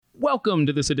welcome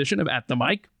to this edition of At the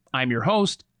Mic. I'm your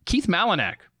host, Keith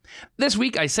Malinak. This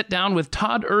week, I sit down with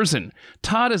Todd Erzen.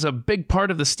 Todd is a big part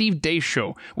of the Steve Deace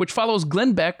Show, which follows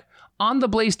Glenn Beck on the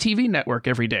Blaze TV network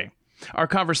every day. Our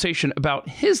conversation about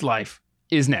his life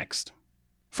is next.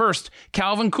 First,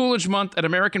 Calvin Coolidge Month at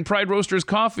American Pride Roasters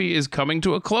Coffee is coming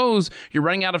to a close. You're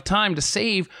running out of time to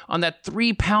save on that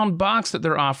 3-pound box that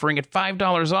they're offering at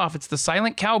 $5 off. It's the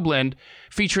Silent Cow Blend,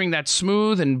 featuring that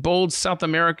smooth and bold South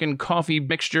American coffee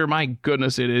mixture. My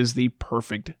goodness, it is the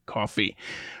perfect coffee.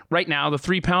 Right now, the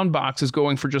 3-pound box is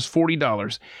going for just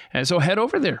 $40. And so head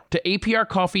over there to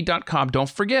aprcoffee.com. Don't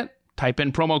forget, type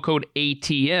in promo code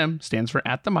ATM, stands for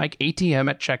At the Mic, ATM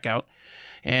at checkout,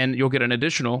 and you'll get an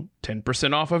additional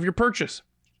 10% off of your purchase.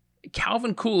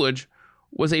 Calvin Coolidge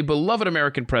was a beloved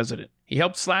American president. He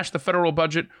helped slash the federal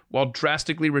budget while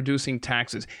drastically reducing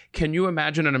taxes. Can you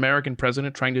imagine an American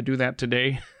president trying to do that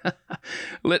today?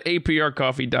 Let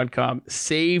aprcoffee.com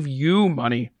save you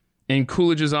money in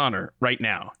Coolidge's honor right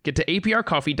now. Get to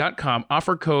aprcoffee.com,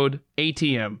 offer code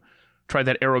ATM. Try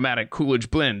that aromatic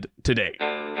Coolidge blend today.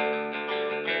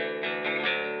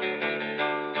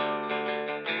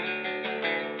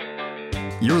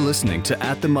 You're listening to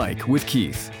At the Mic with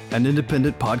Keith, an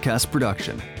independent podcast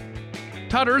production.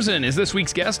 Todd Erzen is this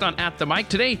week's guest on At the Mic.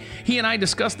 Today, he and I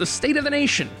discuss the state of the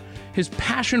nation, his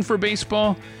passion for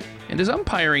baseball, and his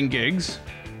umpiring gigs.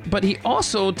 But he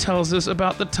also tells us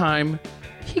about the time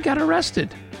he got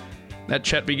arrested. That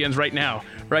chat begins right now,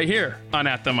 right here on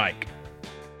At the Mic.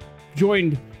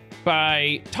 Joined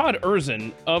by Todd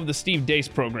Erzen of the Steve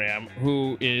Deace program,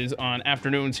 who is on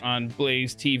afternoons on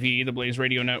Blaze TV, the Blaze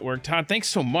Radio Network. Todd, thanks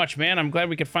so much, man. I'm glad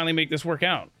we could finally make this work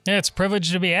out. Yeah, it's a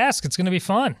privilege to be asked. It's going to be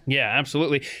fun. Yeah,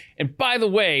 absolutely. And by the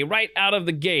way, right out of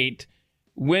the gate,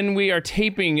 when we are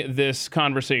taping this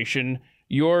conversation,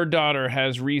 your daughter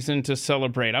has reason to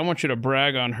celebrate. I want you to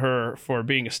brag on her for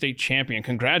being a state champion.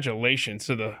 Congratulations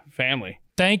to the family.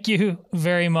 Thank you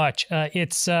very much.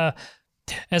 It's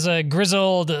as a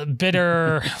grizzled,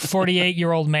 bitter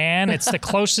 48-year-old man, it's the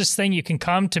closest thing you can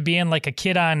come to being like a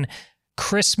kid on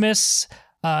Christmas,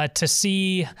 to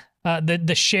see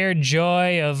the shared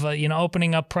joy of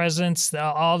opening up presents,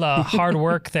 all the hard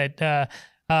work that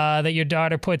that your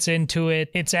daughter puts into it.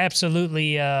 It's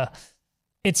absolutely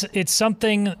it's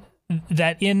something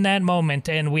that in that moment,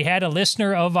 and we had a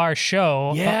listener of our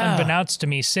show, unbeknownst to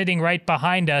me, sitting right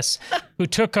behind us, who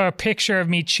took a picture of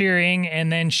me cheering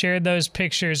and then shared those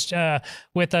pictures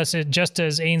with us, just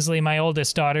as Ainsley, my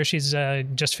oldest daughter, she's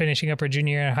just finishing up her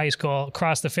junior year in high school,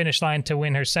 crossed the finish line to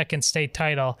win her second state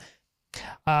title.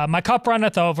 My cup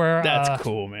runneth over. That's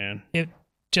cool, man. It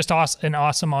just an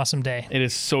awesome day. It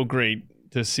is so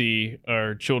great to see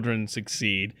our children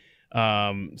succeed.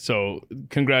 So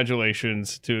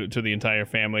congratulations to the entire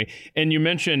family. And you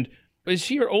mentioned, is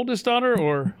she your oldest daughter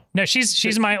or? No,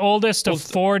 she's my oldest of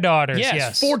 4 daughters.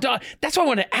 Yes. 4 daughters. That's what I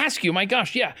wanted to ask you. My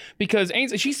gosh. Yeah. Because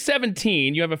Ainsley, she's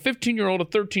 17. You have a 15-year-old, a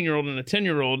 13-year-old, and a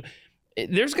 10-year-old.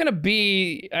 There's going to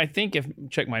be, I think,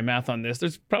 check my math on this,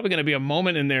 there's probably going to be a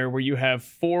moment in there where you have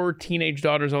 4 teenage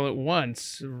daughters all at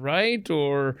once, right?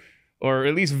 Or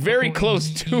at least very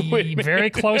close to it. Man.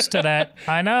 Very close to that.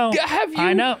 I know. Have you?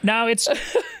 I know. Now it's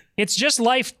just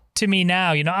life to me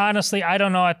now. Honestly, I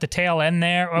don't know at the tail end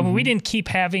there. I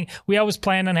mean, we always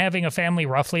planned on having a family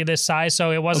roughly this size, so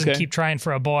it wasn't keep trying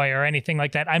for a boy or anything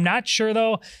like that. I'm not sure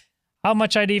though how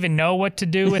much I'd even know what to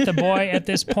do with a boy at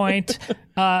this point.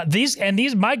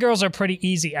 These my girls are pretty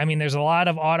easy. I mean, there's a lot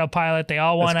of autopilot. They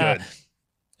all want to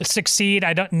succeed.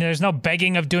 There's no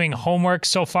begging of doing homework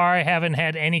so far. I haven't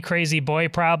had any crazy boy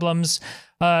problems.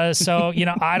 So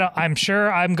I'm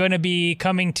sure I'm going to be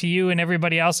coming to you and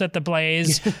everybody else at the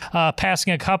Blaze,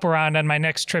 passing a cup around on my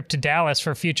next trip to Dallas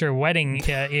for future wedding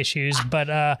issues. But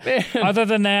other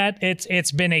than that,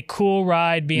 it's been a cool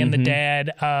ride being the dad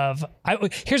of.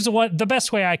 Here's the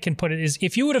best way I can put it is,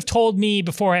 if you would have told me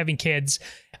before having kids,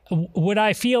 would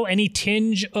I feel any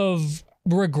tinge of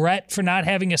regret for not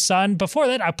having a son? Before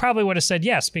that, I probably would have said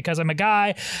yes, because I'm a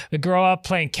guy. I grew up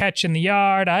playing catch in the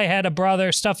yard. I had a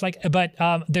brother, stuff like. But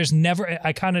there's never.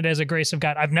 I count it as a grace of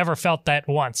God. I've never felt that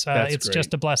once. It's great.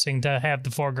 Just a blessing to have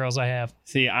the 4 girls I have.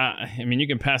 See, I mean, you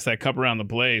can pass that cup around the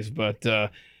Blaze, but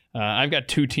I've got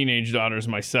 2 teenage daughters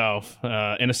myself,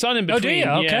 and a son in between.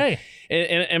 Oh, do you? Okay.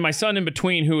 And my son in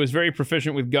between, who is very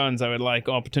proficient with guns. I would like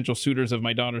all potential suitors of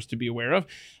my daughters to be aware of.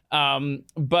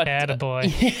 But attaboy.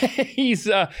 He's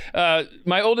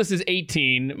my oldest is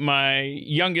 18, my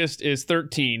youngest is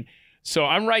 13. So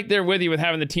I'm right there with you with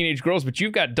having the teenage girls, but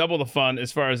you've got double the fun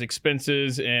as far as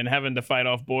expenses and having to fight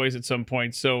off boys at some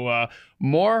point. So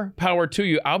more power to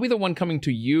you. I'll be the one coming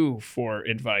to you for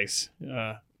advice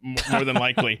more than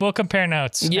likely. We'll compare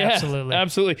notes. Yeah,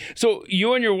 absolutely. So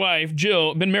you and your wife,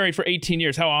 Jill, been married for 18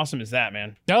 years. How awesome is that,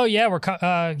 man? Oh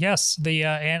yeah, yes.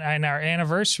 And our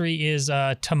anniversary is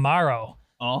tomorrow.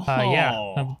 Oh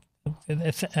yeah.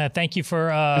 Thank you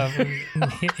for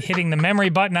hitting the memory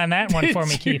button on that one for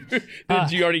me, Keith.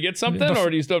 Did you already get something, or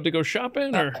do you still have to go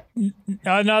shopping? Or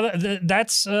no,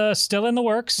 that's still in the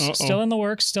works. Still in the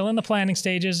works. Still in the planning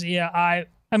stages. Yeah,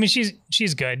 I mean,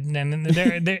 she's good, and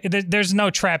there's no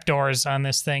trapdoors on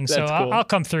this thing, so cool. I'll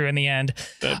come through in the end.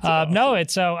 Awesome. No,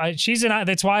 it's she's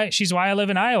why I live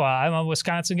in Iowa. I'm a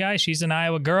Wisconsin guy. She's an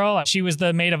Iowa girl. She was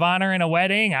the maid of honor in a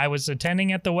wedding. I was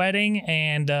attending at the wedding,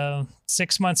 and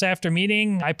 6 months after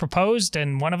meeting, I proposed,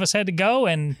 and one of us had to go,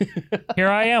 and here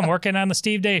I am working on the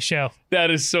Steve Deace Show. That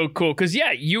is so cool, because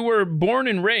you were born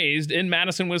and raised in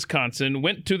Madison, Wisconsin.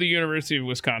 Went to the University of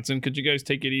Wisconsin. Could you guys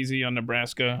take it easy on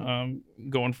Nebraska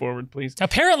going forward, please?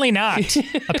 Apparently not.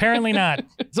 Apparently not.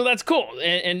 So that's cool.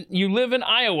 And you live in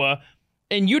Iowa,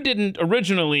 and you didn't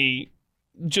originally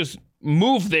just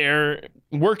move there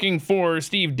working for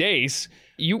Steve Deace.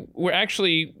 You were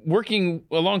actually working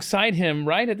alongside him,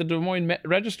 right, at the Des Moines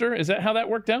Register? Is that how that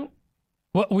worked out?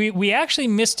 Well, we actually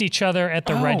missed each other at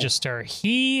the Register.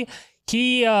 He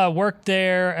worked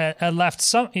there, left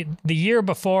the year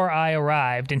before I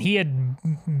arrived, and he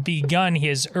had begun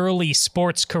his early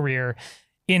sports career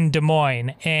in Des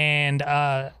Moines. And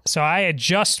so I had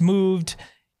just moved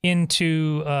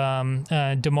into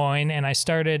Des Moines, and I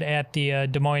started at the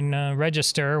Des Moines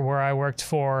Register, where I worked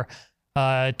for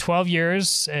 12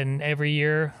 years, and every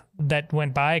year that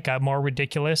went by, it got more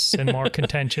ridiculous and more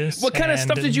contentious. What kind of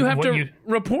stuff did you have to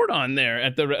report on there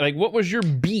at what was your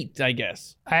beat, I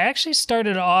guess? I actually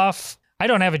started off, I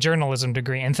don't have a journalism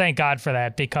degree, and thank God for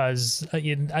that, because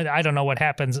I don't know what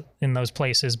happens in those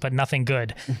places, but nothing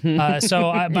good. So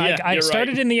I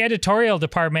started in the editorial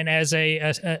department as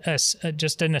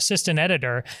just an assistant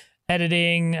editor,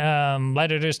 editing,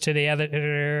 letters to the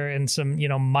editor, and some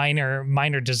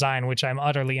minor design, which I'm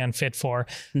utterly unfit for.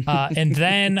 And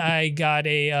then I got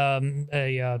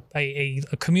a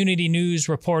community news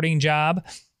reporting job,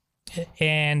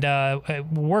 and I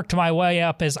worked my way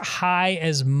up as high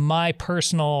as my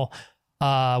personal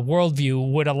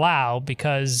worldview would allow,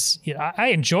 because I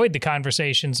enjoyed the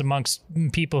conversations amongst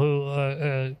people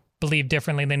who believe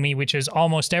differently than me, which is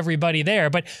almost everybody there.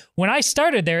 But when I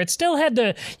started there, it still had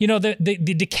the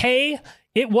decay.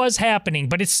 It was happening,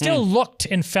 but it still looked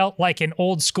and felt like an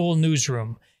old school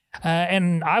newsroom.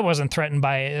 And I wasn't threatened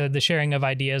by the sharing of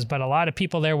ideas, but a lot of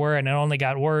people there were, and it only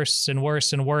got worse and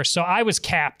worse and worse. So I was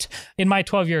capped. In my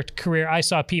 12-year career, I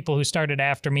saw people who started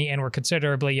after me and were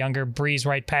considerably younger breeze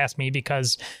right past me,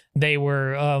 because they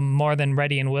were more than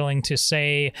ready and willing to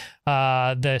say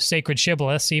the sacred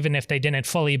shibboleths, even if they didn't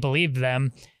fully believe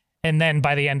them. And then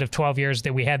by the end of 12 years,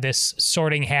 that we had this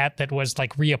sorting hat that was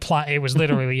like reapply. It was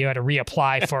literally, you had to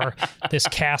reapply for this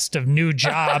cast of new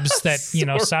jobs that,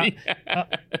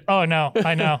 oh no,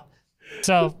 I know.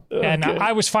 So, and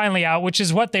I was finally out, which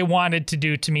is what they wanted to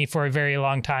do to me for a very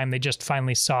long time. They just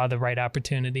finally saw the right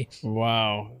opportunity.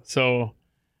 Wow. So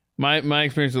my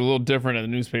experience was a little different in the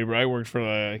newspaper. I worked for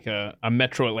like a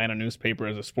Metro Atlanta newspaper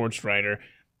as a sports writer.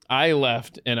 I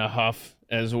left in a huff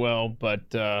as well,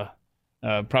 but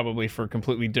probably for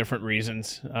completely different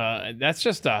reasons. That's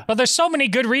just Well, there's so many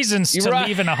good reasons to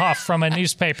leave in a huff from a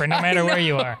newspaper, no matter where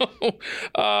you are.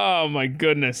 Oh my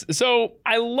goodness. So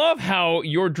I love how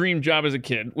your dream job as a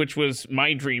kid, which was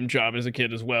my dream job as a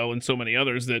kid as well, and so many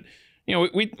others, that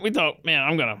we thought, man,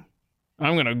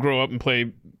 I'm gonna grow up and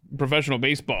play professional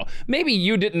baseball. Maybe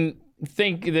you didn't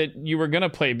think that you were gonna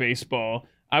play baseball.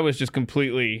 I was just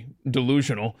completely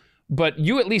delusional. But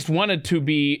you at least wanted to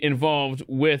be involved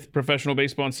with professional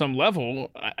baseball on some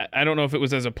level. I don't know if it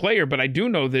was as a player, but I do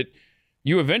know that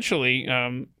you eventually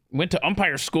went to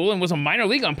umpire school and was a minor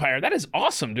league umpire. That is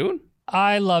awesome, dude.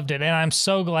 I loved it, and I'm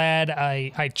so glad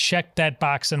I checked that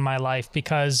box in my life,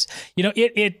 because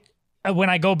it when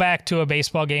I go back to a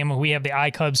baseball game, we have the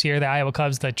iCubs here, the Iowa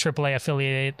Cubs, the AAA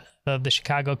affiliate of the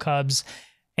Chicago Cubs.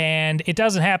 And it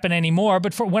doesn't happen anymore.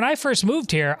 But when I first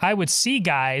moved here, I would see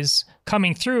guys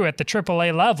coming through at the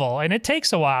AAA level, and it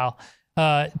takes a while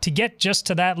to get just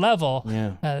to that level.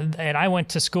 Yeah. And I went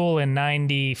to school in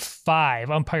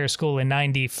 95, umpire school in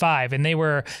 95. And they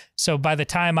were, so by the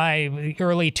time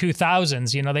early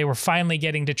 2000s, they were finally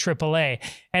getting to AAA.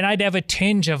 And I'd have a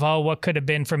tinge of, what could have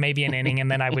been for maybe an inning.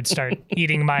 And then I would start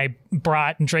eating my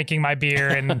brat and drinking my beer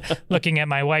and looking at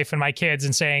my wife and my kids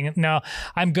and saying, no,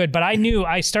 I'm good. But I knew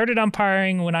I started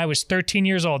umpiring when I was 13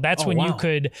 years old. That's when you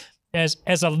could, as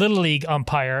a Little League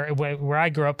umpire, where I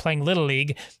grew up playing Little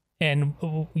League, and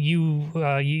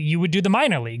you would do the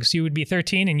minor leagues. You would be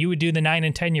 13 and you would do the 9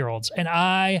 and 10-year-olds. And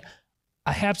I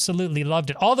absolutely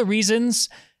loved it. All the reasons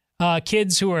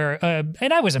kids who are,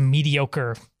 and I was a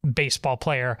mediocre baseball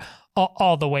player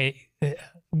all the way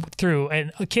through,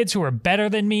 and kids who were better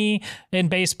than me in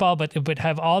baseball, but would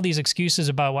have all these excuses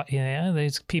about what,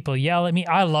 these people yell at me.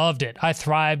 I loved it. I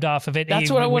thrived off of it.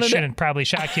 That's what I wanted shouldn't probably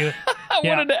shock you. I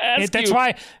wanted to ask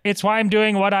you. It's why I'm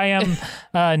doing what I am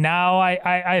now.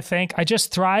 I think I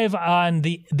just thrive on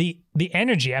the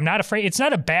energy. I'm not afraid. It's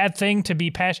not a bad thing to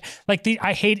be passionate. Like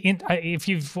if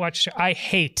you've watched, I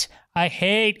hate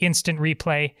instant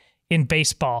replay in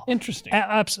baseball. Interesting.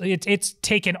 Absolutely. It's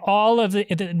taken all of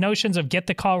the notions of get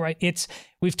the call right.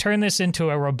 We've turned this into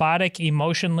a robotic,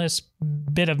 emotionless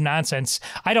bit of nonsense.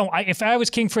 If I was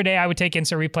king for a day, I would take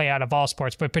instant replay out of all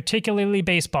sports, but particularly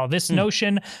baseball. This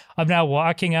notion of now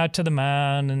walking out to the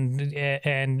mound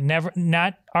and never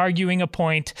not arguing a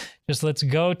point, just let's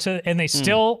go to, and they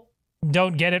still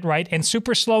don't get it right. And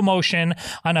super slow motion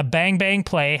on a bang bang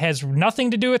play has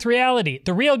nothing to do with reality.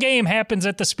 The real game happens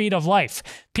at the speed of life.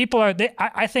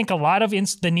 I think a lot of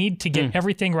the need to get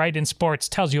everything right in sports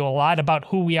tells you a lot about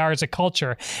who we are as a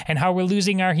culture and how we're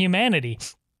losing our humanity.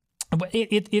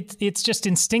 It's just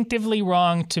instinctively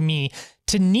wrong to me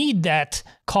to need that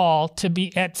call to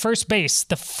be at first base,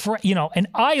 an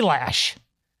eyelash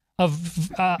of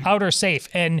out or safe,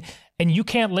 and you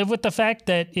can't live with the fact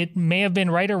that it may have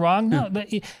been right or wrong. No,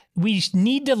 we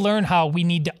need to learn how we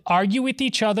need to argue with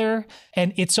each other,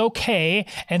 and it's okay.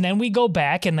 And then we go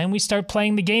back, and then we start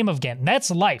playing the game again. That's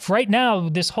life. Right now,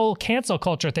 this whole cancel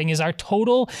culture thing is our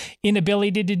total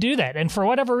inability to do that. And for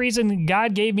whatever reason,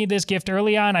 God gave me this gift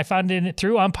early on. I found it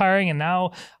through umpiring, and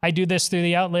now I do this through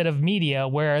the outlet of media,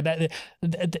 where the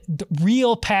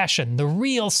real passion, the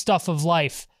real stuff of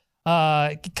life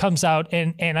comes out,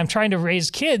 and I'm trying to raise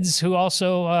kids who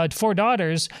also 4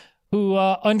 daughters who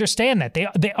understand that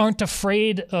they aren't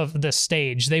afraid of the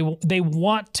stage. They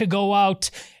want to go out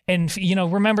and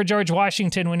remember George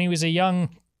Washington when he was a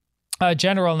young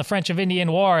general in the French of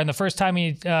Indian War, and the first time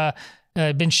he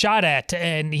been shot at,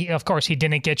 and of course he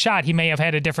didn't get shot. He may have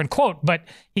had a different quote, but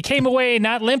he came away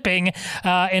not limping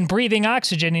and breathing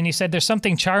oxygen, and he said, "There's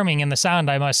something charming in the sound,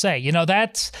 I must say."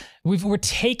 We're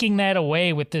taking that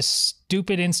away with this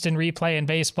stupid instant replay in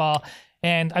baseball.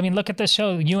 And I mean, look at this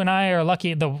show. You and I are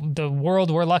lucky. The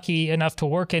world we're lucky enough to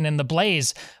work in the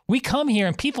Blaze. We come here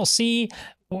and people see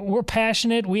we're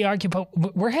passionate. We argue, but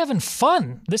we're having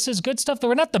fun. This is good stuff.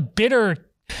 We're not the bitter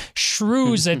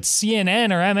shrews at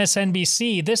CNN or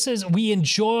MSNBC. We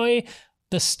enjoy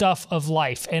the stuff of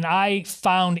life. And I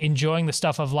found enjoying the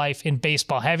stuff of life in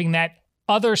baseball, having that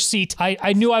other seat.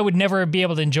 I knew I would never be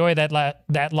able to enjoy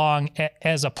that long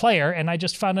as a player, and I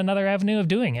just found another avenue of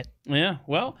doing it. Yeah,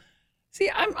 well, see,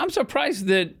 I'm surprised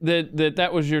that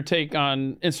was your take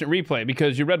on instant replay,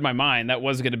 because you read my mind. That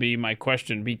was going to be my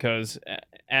question, because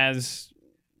as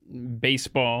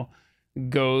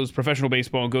professional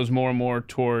baseball goes more and more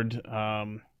toward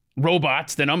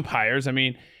robots than umpires. I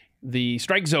mean, the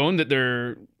strike zone that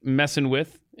they're messing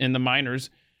with in the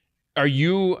minors. Are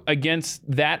you against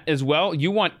that as well?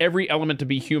 You want every element to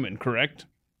be human, correct?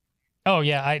 Oh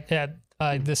yeah,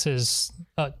 this is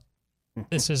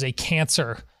a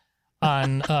cancer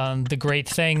on the great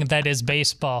thing that is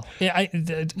baseball. Yeah,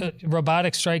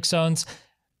 robotic strike zones.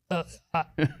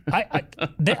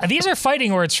 These are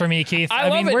fighting words for me, Keith. I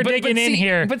mean, we're digging in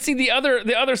here. But see, the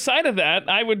other side of that,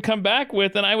 I would come back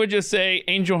with, and I would just say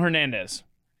Angel Hernandez.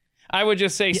 I would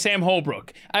just say Sam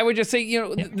Holbrook. I would just say,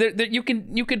 you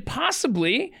could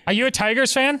possibly. Are you a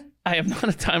Tigers fan? I am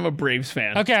not I'm a Braves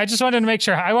fan. Okay, I just wanted to make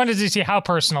sure. I wanted to see how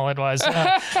personal it was.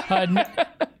 No,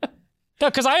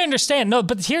 because I understand. No,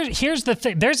 but here's the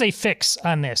thing. There's a fix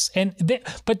on this,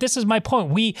 but this is my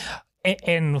point.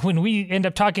 And when we end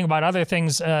up talking about other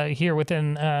things here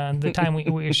within the time we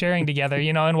were sharing together,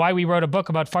 and why we wrote a book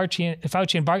about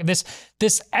Fauci and Barkley,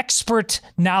 this expert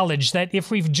knowledge that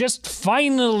if we've just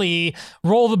finally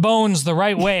roll the bones the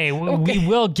right way, we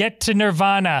will get to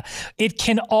nirvana. It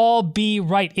can all be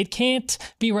right. It can't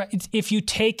be right if you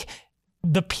take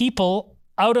the people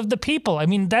out of the people. I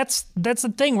mean, that's the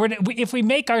thing. If we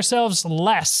make ourselves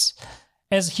less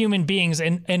as human beings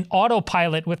and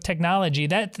autopilot with technology,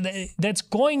 that's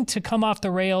going to come off the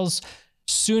rails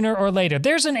sooner or later.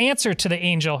 There's an answer to the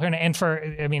Angel, and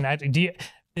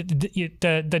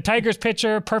the Tigers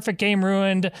pitcher, perfect game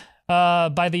ruined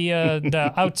by the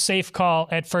out safe call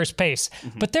at first base.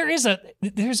 Mm-hmm. But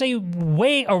there's a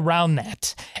way around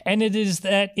that, and it is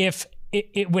that if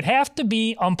it would have to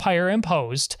be umpire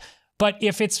imposed. But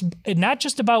if it's not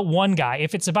just about one guy,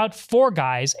 if it's about 4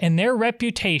 guys and their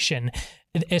reputation,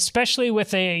 especially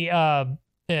with and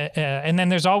then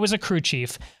there's always a crew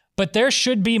chief, but there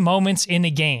should be moments in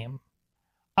a game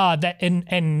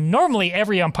and normally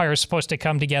every umpire is supposed to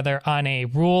come together on a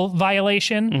rule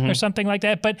violation or something like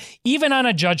that. But even on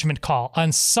a judgment call,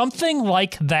 on something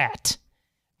like that,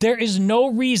 there is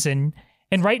no reason.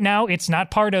 And right now, it's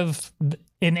not part of,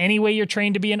 in any way you're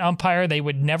trained to be an umpire. They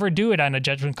would never do it on a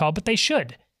judgment call, but they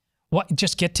should.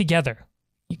 Just get together.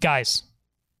 You guys,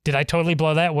 did I totally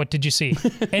blow that? What did you see?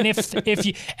 And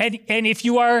if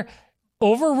you are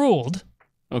overruled,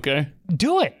 okay,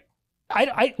 do it.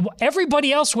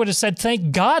 Everybody else would have said,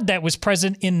 thank God that was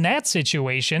present in that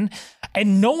situation.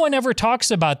 And no one ever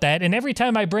talks about that. And every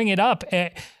time I bring it up,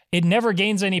 it never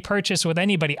gains any purchase with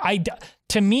anybody.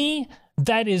 To me,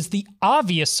 that is the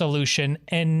obvious solution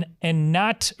and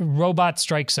not robot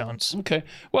strike zones. Okay.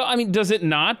 Well, I mean, does it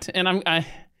not? And I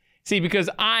see, because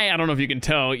I don't know if you can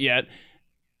tell yet,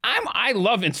 I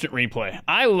love instant replay.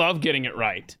 I love getting it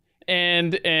right.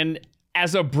 And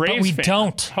as a Braves fan,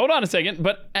 don't. Hold on a second,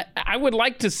 but I would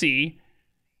like to see,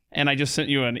 and I just sent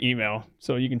you an email,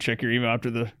 so you can check your email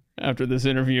after this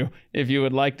interview if you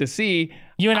would like to see.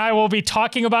 You and I will be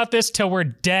talking about this till we're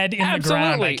dead in the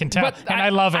ground, I can tell. And I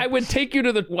love it. I would take you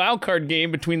to the wild card game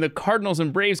between the Cardinals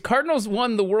and Braves. Cardinals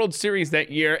won the World Series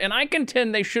that year, and I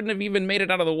contend they shouldn't have even made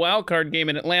it out of the wild card game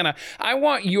in Atlanta. I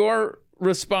want your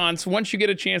response. Once you get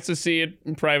a chance to see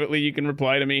it privately, you can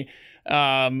reply to me.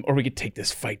 Or we could take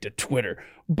this fight to Twitter.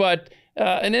 But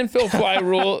an infield fly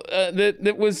rule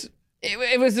that was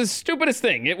the stupidest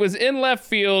thing. It was in left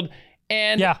field.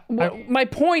 And my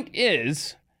point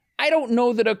is, I don't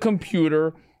know that a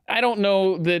computer, I don't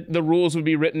know that the rules would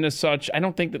be written as such. I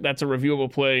don't think that that's a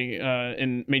reviewable play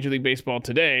in Major League Baseball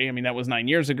today. I mean, that was 9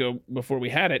 years ago before we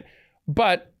had it.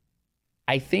 But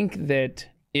I think that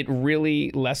it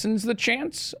really lessens the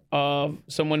chance of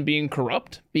someone being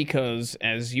corrupt because,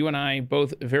 as you and I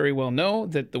both very well know,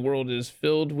 that the world is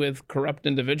filled with corrupt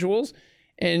individuals.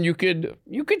 And you could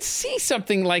see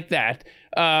something like that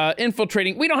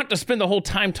infiltrating. We don't have to spend the whole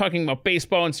time talking about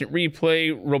baseball, instant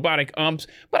replay, robotic umps,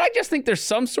 but I just think there's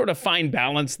some sort of fine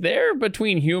balance there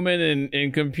between human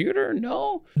and computer.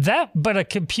 No? But a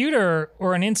computer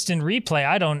or an instant replay,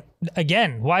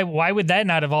 why would that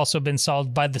not have also been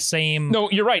solved by the same? No,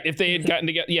 you're right. If they had gotten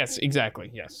together. Yes,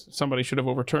 exactly. Yes. Somebody should have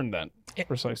overturned that.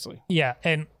 Precisely. Yeah.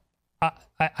 And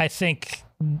I think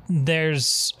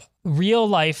there's real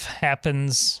life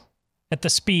happens at the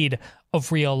speed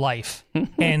of real life,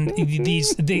 and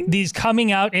these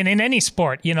coming out, and in any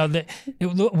sport,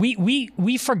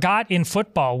 we forgot in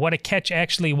football what a catch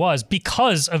actually was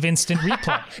because of instant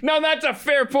replay. No, that's a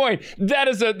fair point.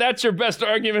 That's your best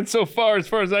argument so far,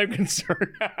 as I'm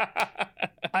concerned.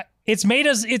 It's made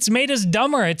us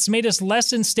dumber. It's made us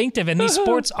less instinctive, and these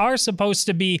sports are supposed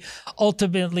to be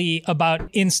ultimately about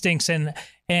instincts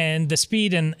and the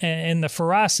speed and the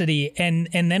ferocity, and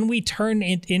then we turn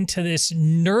it into this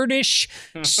nerdish,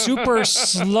 super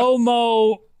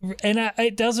slow-mo, and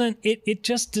it doesn't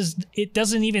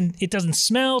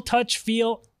smell, touch,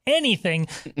 feel anything.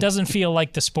 Doesn't feel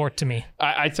like the sport to me.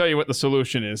 I tell you what the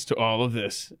solution is to all of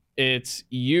this. It's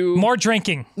more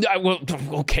drinking. Well,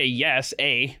 okay, yes,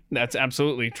 A, that's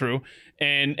absolutely true,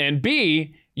 and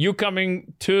B, you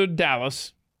coming to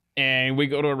Dallas, and we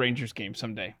go to a Rangers game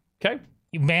someday. Okay.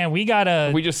 Man, we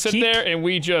just sit there and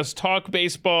we just talk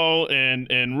baseball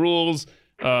and rules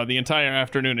the entire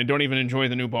afternoon and don't even enjoy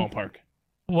the new ballpark.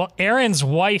 Well, Aaron's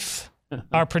wife,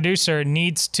 our producer,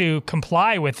 needs to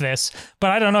comply with this,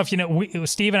 but I don't know if you know,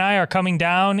 Steve and I are coming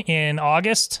down in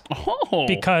August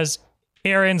because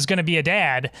Aaron's going to be a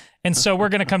dad, and so we're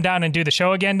going to come down and do the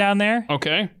show again down there.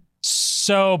 Okay.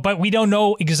 So, but we don't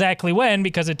know exactly when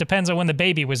because it depends on when the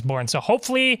baby was born. So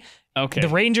hopefully the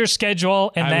Rangers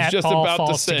schedule and that all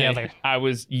falls together. I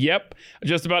was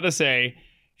just about to say,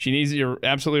 you're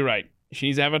absolutely right. She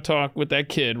needs to have a talk with that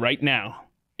kid right now.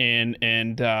 And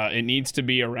it needs to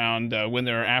be around when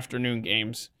there are afternoon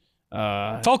games.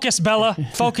 Focus, Bella.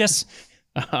 Focus.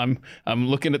 I'm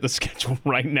looking at the schedule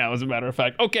right now, as a matter of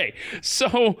fact. Okay.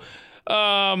 So,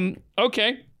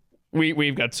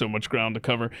 We've got so much ground to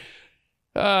cover.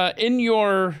 In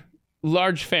your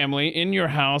large family, in your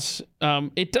house,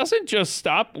 it doesn't just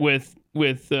stop with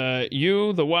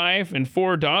you, the wife, and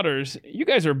 4 daughters. You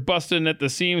guys are busting at the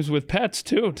seams with pets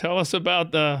too. Tell us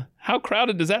about how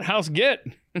crowded does that house get?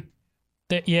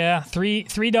 Yeah,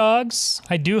 three dogs.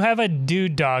 I do have a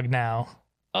dude dog now.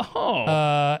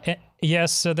 Oh.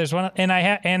 Yes. So there's one, and I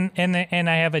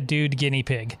have a dude guinea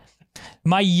pig.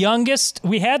 My youngest,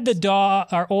 we had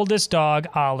our oldest dog,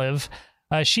 Olive.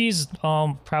 She's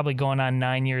probably going on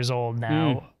 9 years old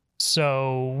now.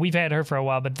 So we've had her for a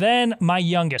while. But then my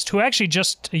youngest, who actually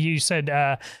you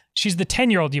said she's the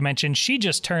 10-year-old you mentioned, she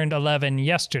just turned 11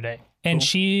 yesterday. And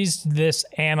she's this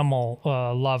animal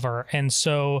lover. And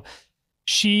so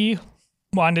she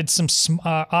wanted some,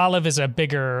 Olive is a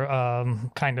bigger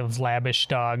kind of lavish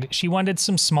dog. She wanted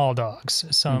some small dogs,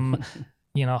 some,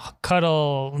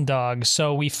 cuddle dogs.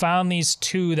 So we found these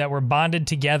two that were bonded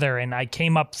together, and I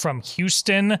came up from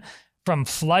Houston, from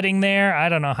flooding there. I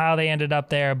don't know how they ended up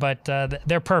there, but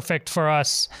they're perfect for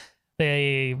us.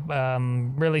 They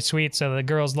really sweet, so the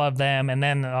girls love them. And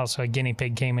then also a guinea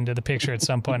pig came into the picture at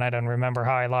some point. I don't remember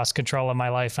how I lost control of my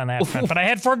life on that front, but I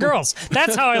had 4 girls.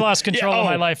 That's how I lost control of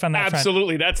my life on that front.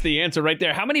 Absolutely, that's the answer right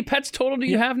there. How many pets total do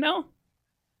you have now?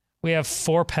 We have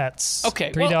 4 pets.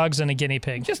 Okay, 3 dogs and a guinea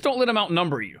pig. Just don't let them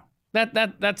outnumber you.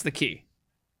 That's the key.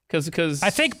 Because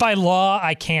I think by law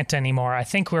I can't anymore. I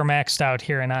think we're maxed out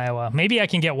here in Iowa. Maybe I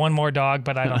can get one more dog,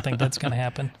 but I don't think that's going to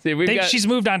happen. She's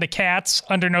moved on to cats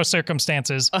under no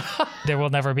circumstances. There will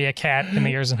never be a cat in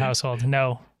the Yersin household.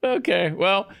 No. Okay.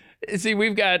 Well, see,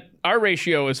 we've got our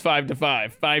ratio is 5 to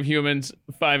 5. 5 humans,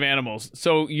 5 animals.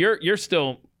 So your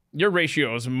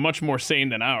ratio is much more sane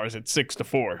than ours. It's 6 to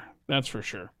 4. That's for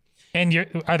sure. And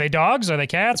are they dogs? Are they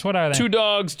cats? What are they? 2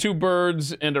 dogs, 2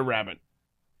 birds, and a rabbit.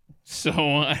 So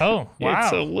wow.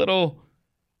 It's a little,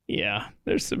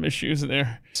 there's some issues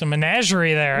there. Some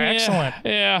menagerie there. Excellent.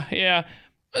 Yeah.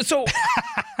 So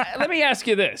let me ask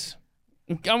you this.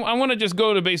 I want to just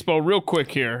go to baseball real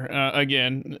quick here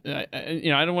again.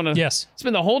 I don't want to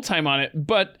spend the whole time on it,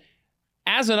 but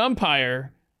as an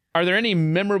umpire, are there any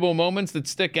memorable moments that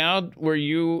stick out where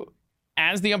you,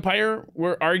 as the umpire,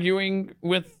 were arguing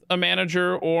with a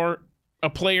manager or a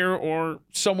player or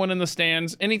someone in the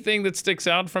stands? Anything that sticks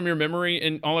out from your memory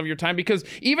in all of your time? Because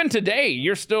even today,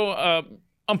 you're still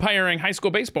umpiring high school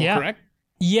baseball, correct?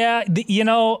 Yeah,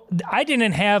 I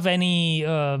didn't have any.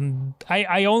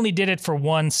 I only did it for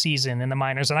 1 season in the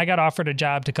minors, and I got offered a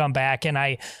job to come back. And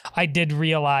I did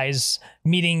realize,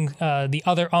 meeting the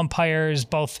other umpires,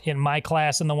 both in my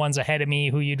class and the ones ahead of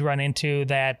me, who you'd run into,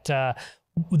 that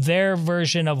their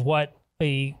version of what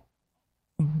a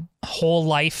whole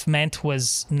life meant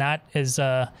was not as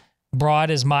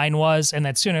broad as mine was, and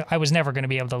that sooner I was never going to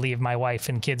be able to leave my wife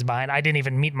and kids behind. I didn't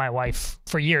even meet my wife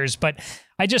for years, but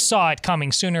I just saw it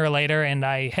coming sooner or later, and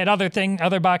I had other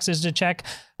boxes to check.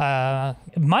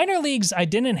 Minor leagues, I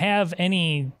didn't have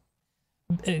any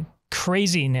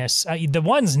craziness. The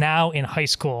ones now in high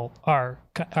school are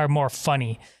more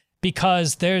funny,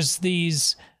 because there's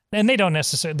these. And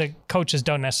the coaches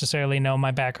don't necessarily know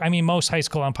my background. I mean, most high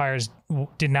school umpires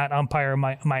did not umpire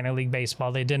minor league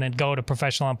baseball. They didn't go to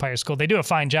professional umpire school. They do a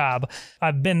fine job.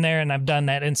 I've been there and I've done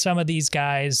that. And some of these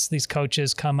guys, these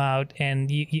coaches come out and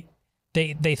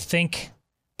they think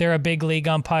they're a big league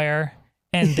umpire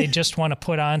and they just want to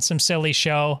put on some silly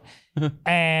show.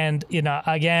 And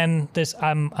again,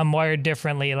 I'm wired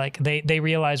differently. Like they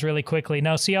realize really quickly,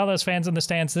 no, see all those fans in the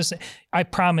stands, I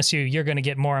promise you're going to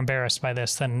get more embarrassed by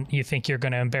this than you think you're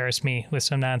going to embarrass me with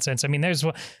some nonsense. I mean, there's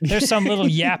some little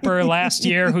yapper last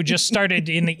year who just started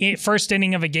in the first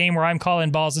inning of a game where I'm calling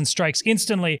balls and strikes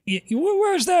instantly.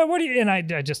 Where's that? And I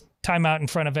just time out in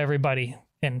front of everybody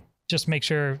and just make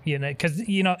sure, because,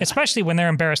 especially when they're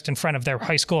embarrassed in front of their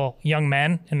high school young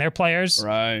men and their players,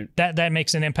 right? That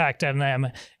makes an impact on them.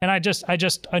 And I just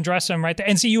undress them right there.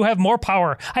 And see, you have more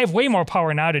power. I have way more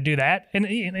power now to do that. And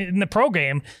in the pro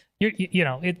game,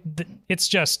 it's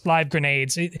just live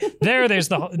grenades. There's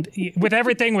with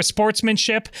everything with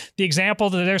sportsmanship, the example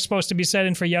that they're supposed to be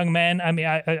setting for young men. I mean,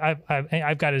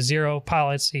 I've got a zero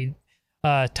policy.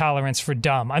 Tolerance for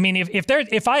dumb. I mean, if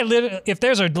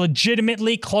there's a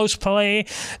legitimately close play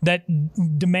that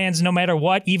demands no matter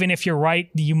what, even if you're right,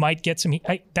 you might get some.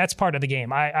 That's part of the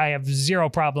game. I have zero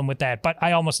problem with that, but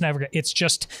I almost never. It's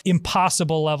just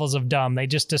impossible levels of dumb. They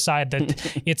just decide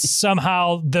that it's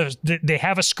somehow they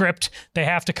have a script. They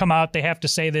have to come out. They have to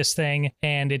say this thing,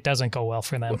 and it doesn't go well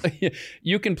for them.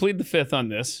 You can plead the fifth on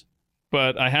this,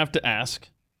 but I have to ask: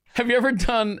 have you ever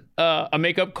done a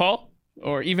makeup call?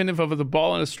 Or even if it was a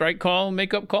ball and a strike call,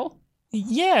 makeup call?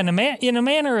 Yeah, in a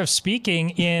manner of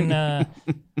speaking,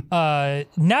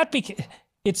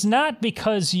 it's not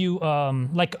because you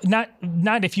not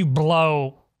if you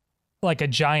blow like a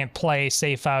giant play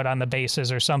safe out on the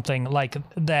bases or something like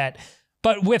that.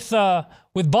 But with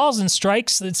balls and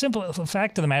strikes, the simple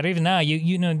fact of the matter, even now,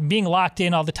 you know, being locked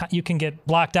in all the time, you can get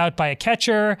blocked out by a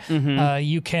catcher. Mm-hmm.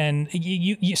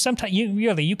 You sometimes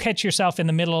you catch yourself in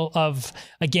the middle of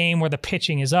a game where the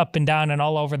pitching is up and down and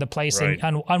all over the place. Right.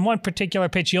 And on one particular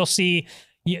pitch, you'll see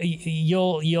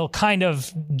you'll kind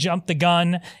of jump the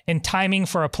gun, and timing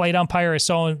for a plate umpire is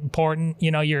so important.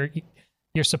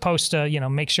 You're supposed to,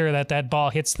 make sure that ball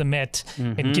hits the mitt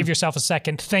and give yourself a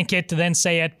second, think it, then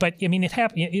say it. But I mean, it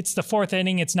happened. It's the fourth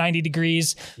inning. It's 90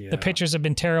 degrees. Yeah. The pitchers have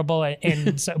been terrible,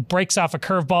 and so breaks off a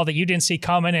curveball that you didn't see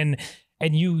coming,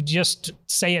 and you just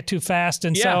say it too fast.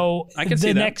 And so I can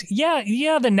see that.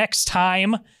 The next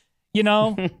time,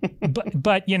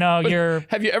 but you're.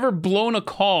 Have you ever blown a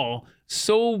call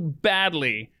so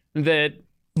badly that?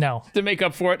 No. To make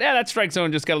up for it, that strike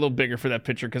zone just got a little bigger for that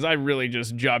pitcher because I really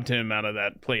just jobbed him out of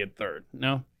that play at third.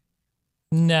 No?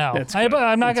 No.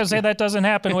 I'm not going to say that doesn't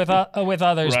happen with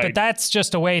others, Right. but that's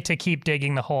just a way to keep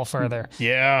digging the hole further.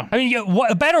 Yeah. I mean,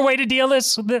 a better way to deal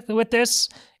with this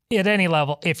at any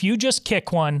level, if you just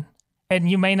kick one,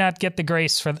 and you may not get the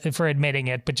grace for admitting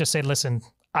it, but just say, listen,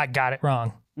 I got it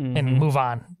wrong, and move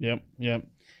on. Yep.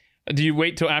 Do you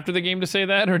wait till after the game to say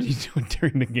that, or do you do it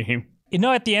during the game?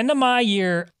 At the end of my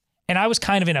year, and I was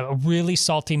kind of in a really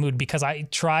salty mood because I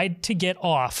tried to get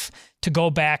off to go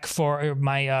back for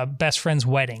my best friend's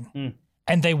wedding,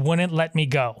 and they wouldn't let me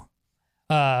go.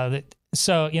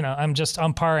 So, I'm just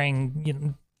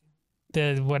umpiring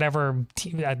the whatever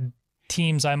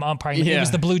teams I'm umpiring. Yeah. It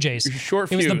was the Blue Jays. It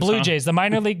was the Blue Jays, the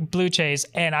minor league Blue Jays,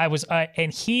 and I was,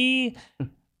 and he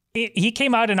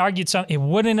came out and argued something. It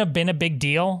wouldn't have been a big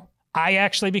deal. I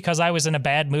actually, because I was in a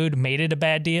bad mood, made it a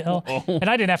bad deal. And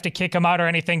I didn't have to kick him out or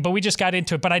anything, but we just got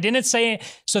into it. But I didn't say it.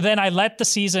 So then I let the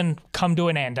season come to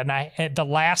an end. And the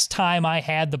last time I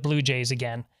had the Blue Jays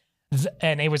again,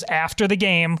 and it was after the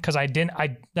game, because I didn't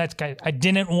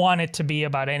want it to be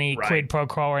about any quid pro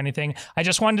quo or anything. I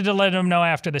just wanted to let him know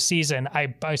after the season.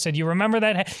 I said, you remember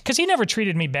that? Because he never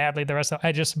treated me badly the rest of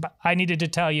I needed to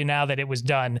tell you now that it was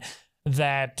done.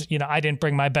 That, I didn't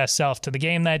bring my best self to the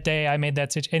game that day. I made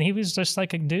that situation. And he was just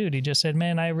like a dude. He just said,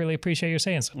 man, I really appreciate you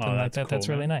saying something like that. Cool, that's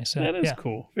really nice. That is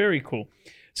cool. Very cool.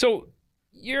 So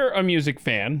you're a music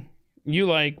fan. You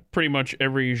like pretty much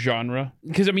every genre.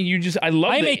 Because, I mean,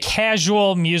 I'm a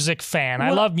casual music fan. Well,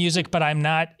 I love music, but I'm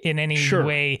not in any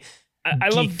way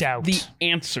geeked out. The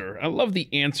answer. I love the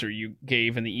answer you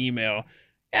gave in the email.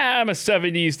 Yeah, I'm a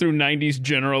 70s through 90s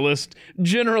generalist.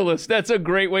 Generalist, that's a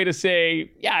great way to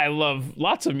say, yeah, I love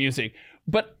lots of music.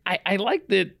 But I like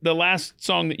that the last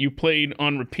song that you played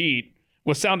on repeat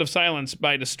was Sound of Silence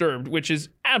by Disturbed, which is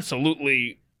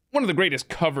absolutely one of the greatest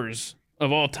covers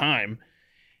of all time.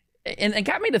 And it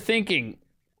got me to thinking,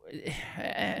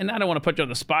 and I don't want to put you on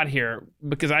the spot here,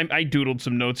 because I doodled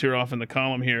some notes here off in the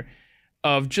column here,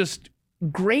 of just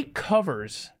great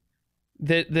covers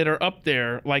that are up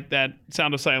there, like that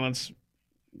Sound of Silence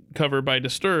cover by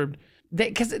Disturbed,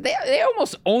 because they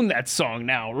almost own that song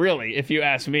now, really, if you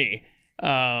ask me.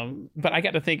 But I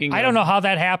got to thinking, I don't know how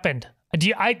that happened.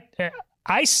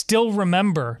 I still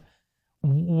remember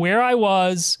where I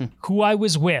was, who I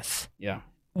was with,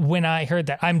 when I heard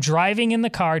that. I'm driving in the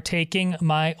car, taking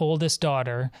my oldest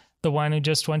daughter, the one who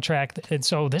just won track, and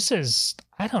so this is,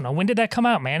 I don't know, when did that come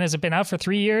out, man? Has it been out for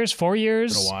 3 years, 4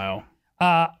 years? It's been a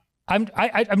while.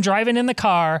 I'm driving in the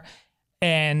car,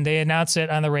 and they announce it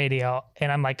on the radio,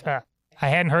 and I'm like, I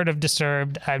hadn't heard of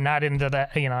Disturbed. I'm not into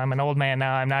that. I'm an old man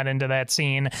now. I'm not into that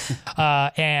scene,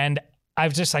 and I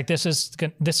was just like, this is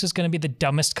going to be the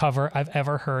dumbest cover I've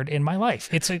ever heard in my life.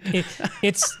 It's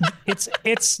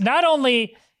not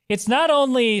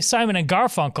only Simon and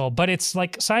Garfunkel, but it's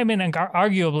like Simon and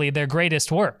arguably their greatest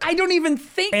work. I don't even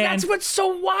think that's what's so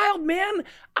wild, man.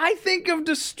 I think of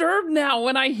Disturbed now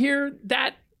when I hear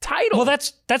that title. Well,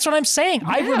 that's what I'm saying. Yeah.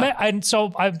 I remember, and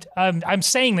so I'm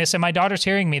saying this, and my daughter's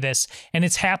hearing me this, and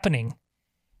it's happening,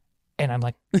 and I'm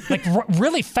like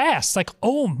really fast, like,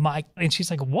 oh my, and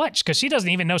she's like, what? Because she doesn't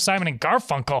even know Simon and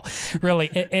Garfunkel, really.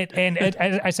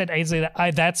 I said, Ainsley,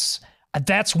 that's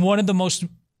one of the most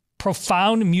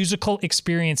profound musical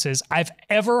experiences I've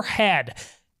ever had,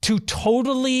 to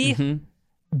totally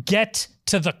get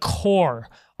to the core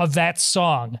of that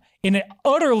song in an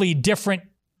utterly different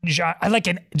genre, like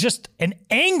just an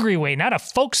angry way, not a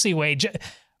folksy way,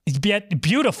 yet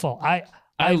beautiful. I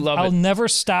love it. I'll never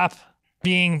stop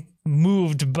being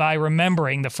moved by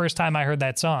remembering the first time I heard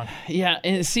that song. Yeah,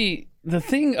 and see, the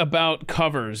thing about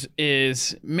covers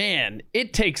is, man,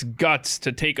 it takes guts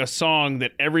to take a song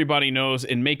that everybody knows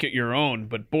and make it your own,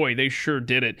 but boy, they sure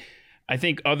did it. I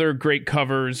think other great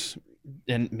covers,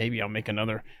 and maybe I'll make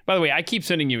another. By the way, I keep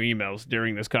sending you emails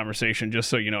during this conversation, just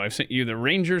so you know. I've sent you the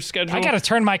Rangers schedule. I got to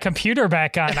turn my computer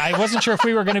back on. I wasn't sure if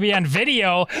we were going to be on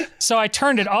video, so I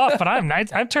turned it off, but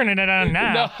I'm turning it on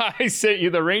now. No, I sent you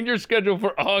the Rangers schedule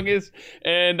for August,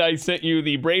 and I sent you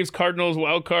the Braves Cardinals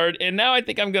wild card, and now I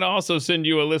think I'm going to also send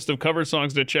you a list of cover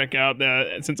songs to check out,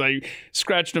 since I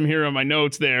scratched them here on my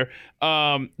notes there.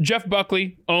 Jeff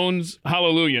Buckley owns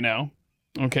Hallelujah now,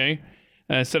 okay,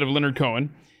 instead of Leonard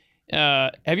Cohen.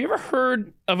 Have you ever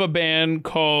heard of a band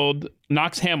called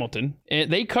Knox Hamilton?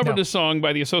 They covered a song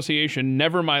by the Association,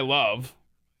 Never My Love.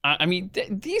 I mean,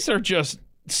 these are just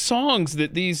songs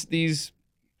that these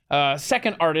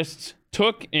second artists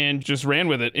took and just ran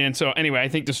with it. And so anyway, I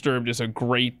think Disturbed is a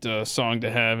great song to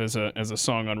have as a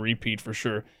song on repeat for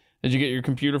sure. Did you get your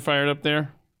computer fired up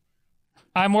there?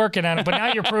 I'm working on it, but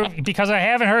now you're proving, because I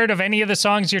haven't heard of any of the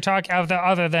songs you're talking of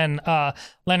other than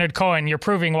Leonard Cohen. You're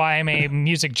proving why I'm a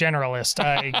music generalist.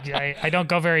 I don't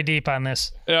go very deep on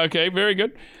this. Okay, very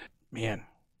good. Man,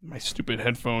 my stupid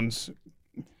headphones,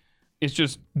 it's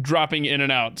just dropping in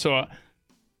and out. So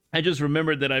I just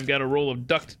remembered that I've got a roll of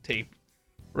duct tape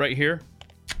right here.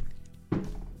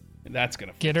 And that's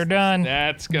going to get her done.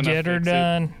 That's going to get her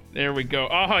done. There we go.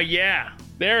 Oh, yeah.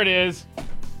 There it is.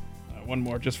 One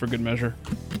more just for good measure.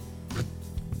 Here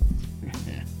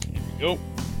we go.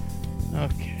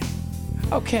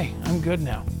 Okay, I'm good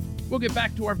now. We'll get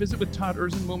back to our visit with Todd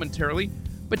Erzin momentarily,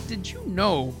 but did you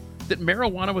know that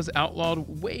marijuana was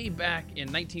outlawed way back in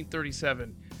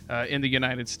 1937 in the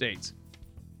United States?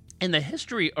 And the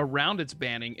history around its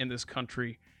banning in this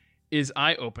country is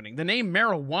eye-opening. The name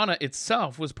marijuana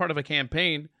itself was part of a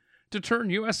campaign to turn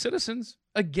U.S. citizens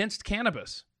against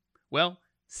cannabis. Well,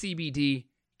 CBD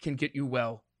can get you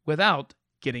well without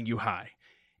getting you high.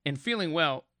 And feeling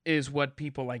well is what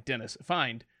people like Dennis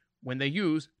find when they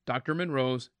use Dr.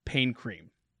 Monroe's pain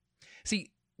cream.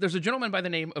 See, there's a gentleman by the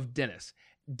name of Dennis.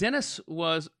 Dennis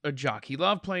was a jock. He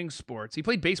loved playing sports. He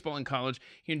played baseball in college.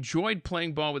 He enjoyed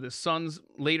playing ball with his sons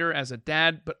later as a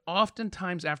dad, but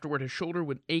oftentimes afterward his shoulder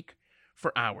would ache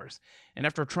for hours. And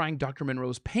after trying Dr.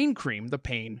 Monroe's pain cream, the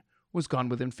pain was gone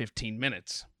within 15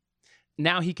 minutes.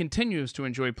 Now he continues to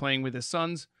enjoy playing with his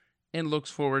sons and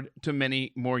looks forward to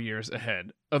many more years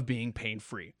ahead of being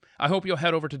pain-free. I hope you'll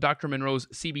head over to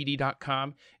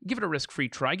drmonroescbd.com, give it a risk-free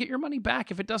try, get your money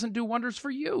back if it doesn't do wonders for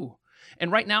you.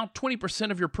 And right now, 20%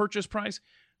 of your purchase price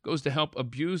goes to help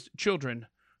abused children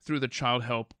through the Child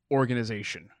Help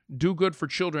Organization. Do good for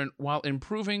children while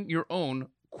improving your own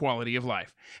quality of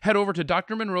life. Head over to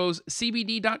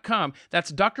drmonroescbd.com.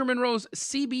 That's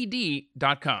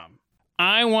drmonroescbd.com.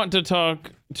 I want to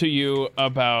talk to you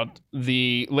about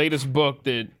the latest book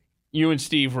that you and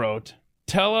Steve wrote.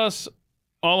 Tell us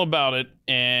all about it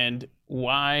and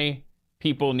why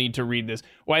people need to read this.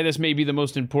 Why this may be the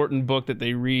most important book that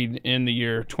they read in the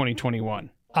year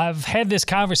 2021. I've had this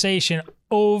conversation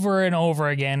over and over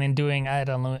again in doing, I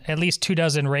don't know, at least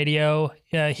 24 radio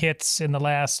hits in the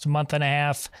last month and a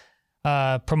half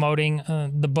promoting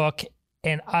the book.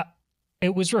 And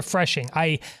it was refreshing.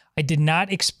 I did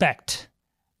not expect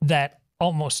that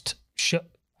there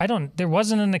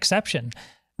wasn't an exception.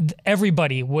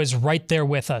 Everybody was right there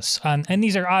with us. And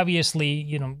these are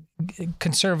obviously,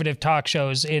 conservative talk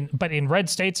shows but in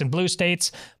red states and blue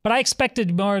states. But I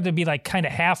expected more to be like kind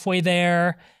of halfway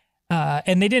there.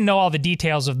 And they didn't know all the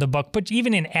details of the book, but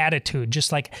even in attitude,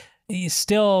 just like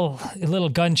still a little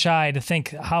gun shy to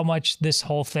think how much this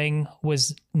whole thing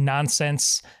was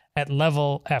nonsense at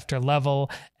level after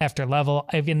level after level,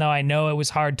 even though I know it was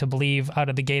hard to believe out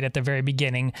of the gate at the very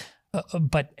beginning.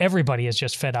 But everybody is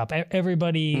just fed up.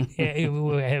 Everybody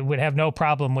would have no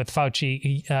problem with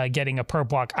Fauci getting a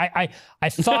perp walk. I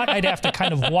thought I'd have to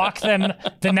kind of walk them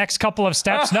the next couple of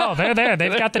steps. No, they're there.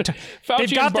 They've got the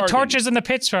torches and the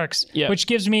pitchforks, which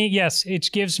gives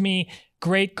me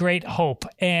great hope.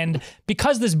 And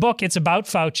because this book, it's about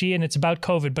Fauci and it's about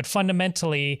COVID, but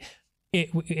fundamentally,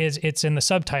 it's in the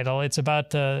subtitle. It's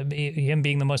about him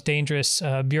being the most dangerous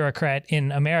bureaucrat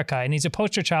in America. And he's a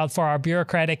poster child for our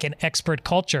bureaucratic and expert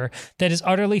culture that has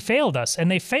utterly failed us. And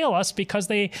they fail us because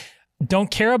they don't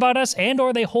care about us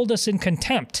or they hold us in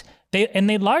contempt.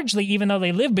 They largely, even though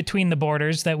they live between the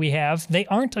borders that we have, they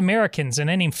aren't Americans in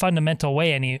any fundamental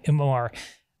way anymore.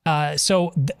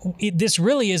 So this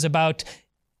really is about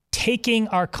taking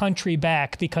our country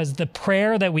back, because the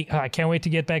prayer that I can't wait to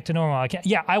get back to normal.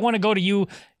 I want to go to you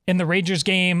in the Rangers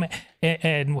game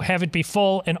and have it be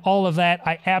full and all of that.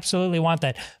 I absolutely want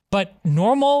that. But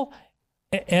normal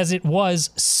as it was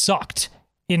sucked.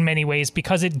 in many ways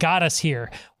because it got us here.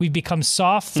 We've become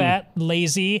soft, fat,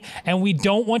 lazy, and we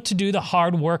don't want to do the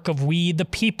hard work of we, the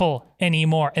people,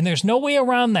 anymore. And there's no way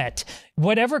around that.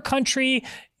 Whatever country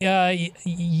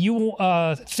you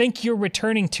think you're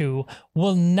returning to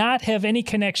will not have any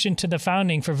connection to the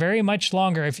founding for very much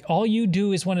longer if all you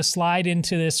do is want to slide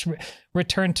into this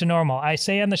return to normal. I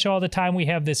say on the show all the time, we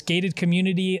have this gated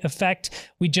community effect.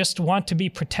 We just want to be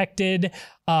protected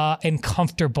and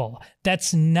comfortable.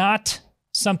 That's not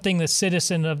something the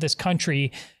citizen of this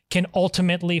country can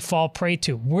ultimately fall prey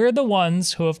to. We're the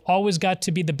ones who have always got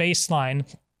to be the baseline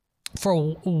for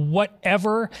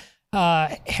whatever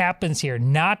happens here,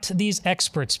 not these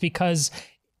experts, because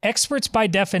experts by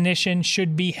definition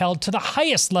should be held to the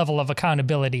highest level of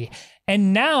accountability.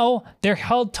 And now they're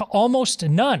held to almost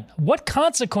none. What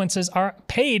consequences are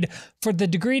paid for the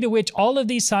degree to which all of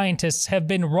these scientists have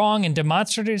been wrong and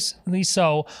demonstratively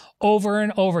so over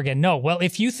and over again? No, well,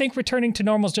 if you think returning to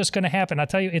normal is just going to happen, I'll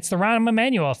tell you, it's the Rahm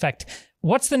Emanuel effect.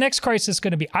 What's the next crisis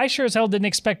going to be? I sure as hell didn't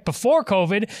expect before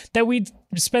COVID that we'd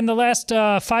spend the last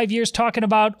 5 years talking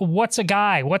about what's a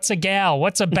guy, what's a gal,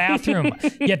 what's a bathroom.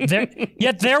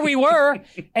 Yet there we were,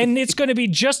 and it's going to be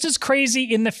just as crazy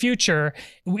in the future.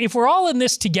 If we're all in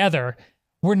this together,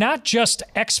 we're not just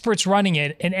experts running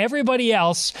it, and everybody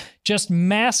else just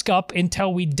mask up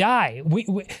until we die.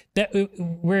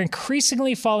 We're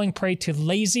increasingly falling prey to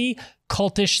lazy,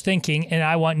 cultish thinking, and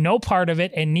I want no part of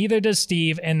it, and neither does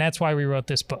Steve, and that's why we wrote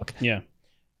this book. Yeah,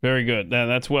 very good.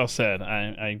 That's well said.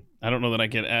 I don't know that I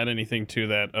can add anything to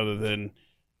that other than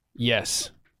yes,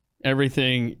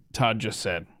 everything Todd just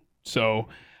said. So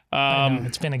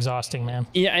it's been exhausting, man.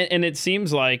 Yeah, and it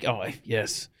seems like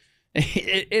yes.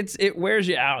 It wears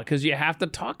you out because you have to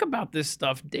talk about this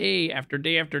stuff day after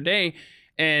day after day,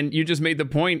 and you just made the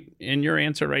point in your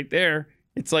answer right there.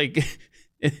 It's like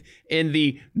in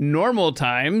the normal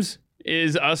times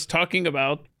is us talking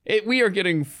about it. We are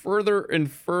getting further and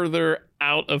further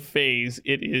out of phase.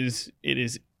 It's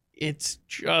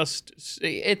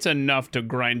enough to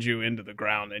grind you into the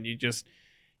ground, and you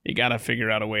got to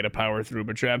figure out a way to power through.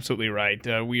 But you're absolutely right.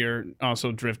 We are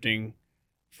also drifting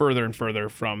further and further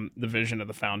from the vision of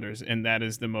the founders, and that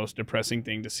is the most depressing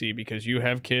thing to see, because you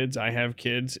have kids, I have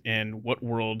kids, and what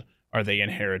world are they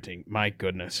inheriting? My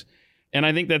goodness. And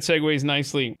I think that segues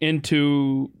nicely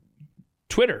into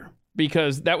Twitter,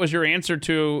 because that was your answer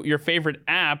to your favorite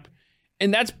app,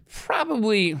 and that's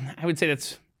probably, I would say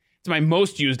it's my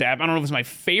most used app. I don't know if it's my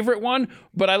favorite one,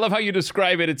 but I love how you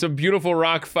describe it. It's a beautiful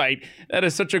rock fight. That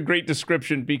is such a great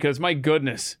description, because my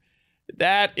goodness,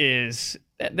 there is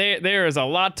a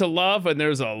lot to love and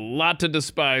there's a lot to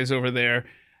despise over there.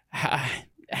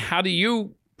 How do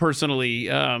you personally,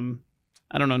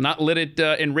 not let it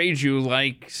enrage you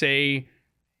like, say,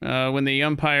 when the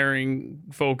umpiring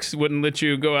folks wouldn't let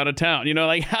you go out of town?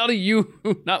 How do you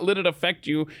not let it affect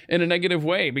you in a negative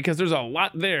way? Because there's a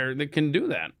lot there that can do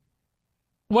that.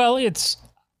 Well,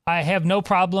 I have no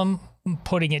problem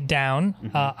putting it down.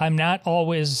 Mm-hmm. I'm not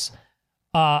always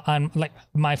on like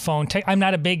my phone. I'm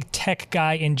not a big tech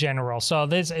guy in general. So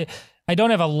I don't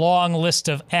have a long list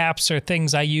of apps or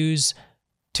things I use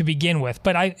to begin with.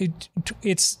 But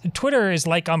Twitter is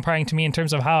like umpiring to me in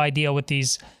terms of how I deal with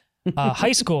these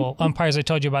high school umpires I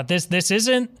told you about. This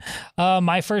isn't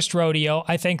my first rodeo.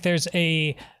 I think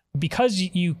because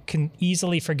you can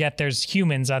easily forget there's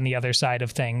humans on the other side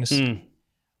of things.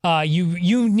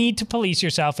 You need to police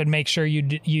yourself and make sure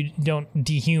you don't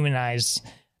dehumanize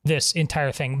this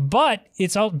entire thing. But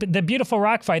it's all the beautiful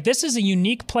rock fight. This is a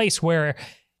unique place where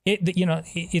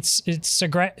it's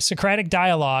Socratic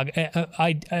dialogue,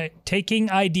 taking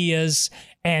ideas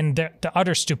and the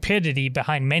utter stupidity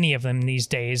behind many of them these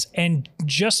days, and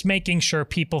just making sure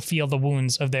people feel the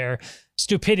wounds of their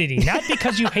stupidity, not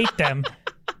because you hate them,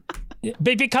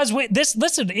 but because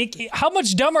how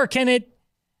much dumber can it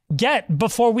get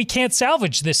before we can't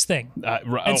salvage this thing?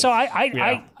 And so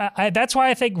I that's why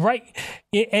I think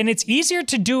and it's easier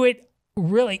to do it.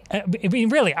 Really, I mean,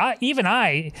 really,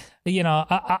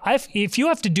 if you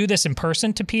have to do this in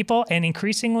person to people, and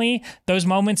increasingly those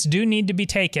moments do need to be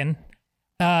taken,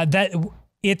 that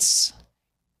it's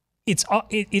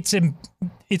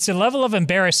a level of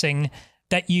embarrassing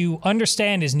that you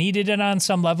understand is needed and on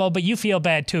some level, but you feel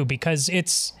bad too, because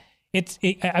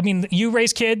I mean, you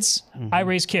raise kids, mm-hmm. I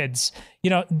raise kids,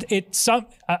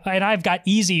 and I've got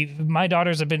easy, my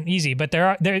daughters have been easy, but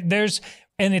there's,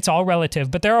 and it's all relative,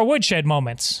 but there are woodshed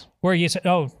moments where you say,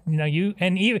 you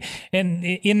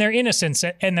in their innocence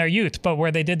and their youth, but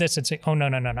where they did this and say, oh,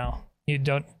 no. You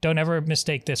don't ever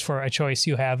mistake this for a choice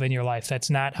you have in your life.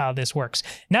 That's not how this works.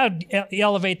 Now,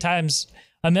 elevate times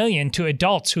a million to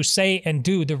adults who say and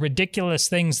do the ridiculous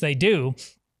things they do.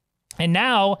 And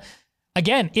now,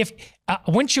 again, if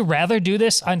wouldn't you rather do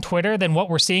this on Twitter than what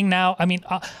we're seeing now? I mean,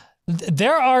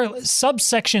 there are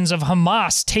subsections of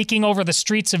Hamas taking over the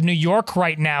streets of New York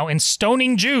right now and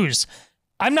stoning Jews.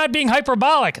 I'm not being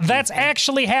hyperbolic. That's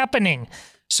actually happening.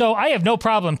 So I have no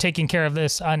problem taking care of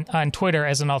this on Twitter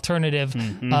as an alternative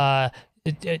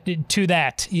to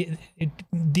that.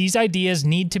 These ideas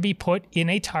need to be put in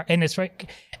and it's right.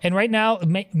 And right now,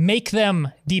 make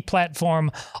them deplatform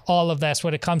all of this.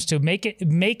 What it comes to,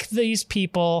 make these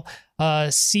people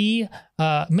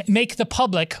make the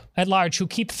public at large who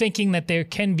keep thinking that there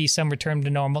can be some return to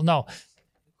normal. No,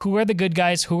 who are the good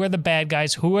guys? Who are the bad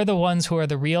guys? Who are the ones who are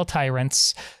the real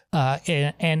tyrants?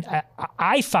 And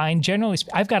I find generally,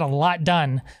 I've got a lot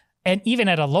done, and even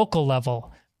at a local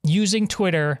level, using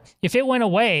Twitter. If it went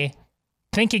away,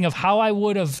 thinking of how I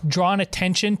would have drawn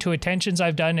attention to attentions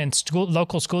I've done in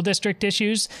local school district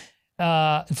issues,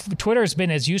 Twitter has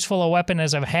been as useful a weapon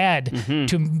as I've had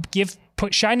to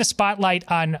shine a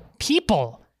spotlight on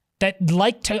people that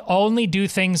like to only do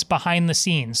things behind the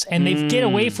scenes. And they get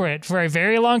away from it for a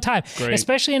very long time,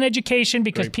 especially in education,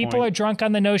 because people are drunk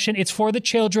on the notion it's for the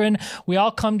children. We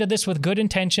all come to this with good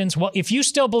intentions. Well, if you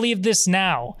still believe this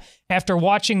now, after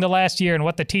watching the last year and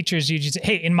what the teachers usually say,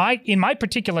 hey, in my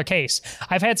particular case,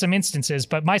 I've had some instances,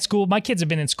 but my kids have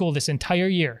been in school this entire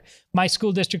year. My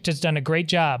school district has done a great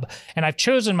job. And I've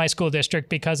chosen my school district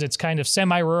because it's kind of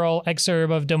semi-rural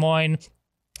exurb of Des Moines.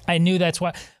 I knew that's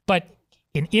why, but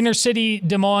in inner city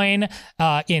Des Moines,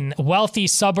 in wealthy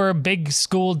suburb, big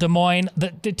school Des Moines,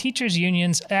 the teachers'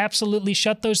 unions absolutely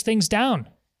shut those things down.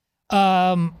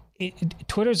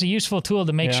 Twitter's a useful tool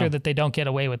to make sure that they don't get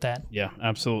away with that. Yeah,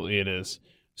 absolutely it is.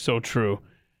 So true.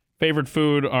 Favorite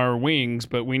food are wings,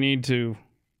 but we need to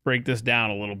break this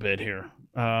down a little bit here.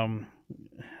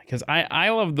 Because I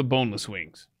love the boneless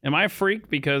wings. Am I a freak?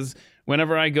 Because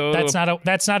whenever I go...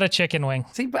 That's not a chicken wing.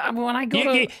 See, but when I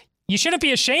go you shouldn't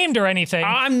be ashamed or anything.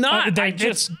 I'm not. I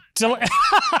just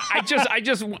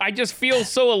feel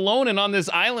so alone and on this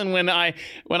island when I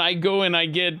go and I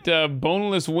get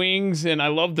boneless wings, and I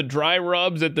love the dry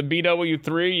rubs at the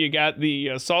BW3. You got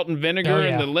the salt and vinegar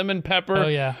and the lemon pepper. Oh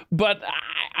yeah. But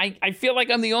I feel like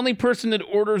I'm the only person that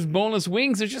orders boneless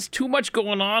wings. There's just too much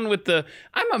going on with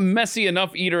I'm a messy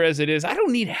enough eater as it is. I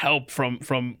don't need help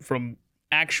from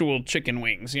actual chicken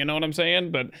wings. You know what I'm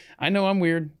saying? But I know I'm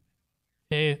weird.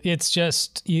 It's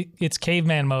just it's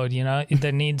caveman mode, you know.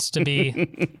 There needs to be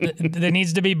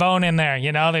bone in there,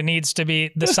 you know. There needs to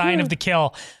be the sign of the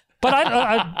kill.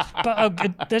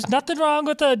 But there's nothing wrong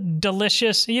with a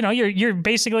delicious, you know. You're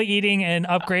basically eating an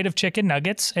upgrade of chicken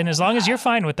nuggets, and as long as you're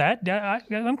fine with that,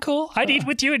 I'm cool. I'd eat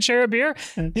with you and share a beer.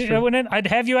 I'd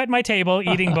have you at my table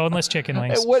eating boneless chicken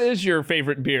wings. What is your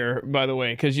favorite beer, by the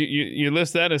way? Because you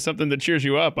list that as something that cheers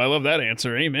you up. I love that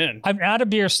answer. Amen. I'm not a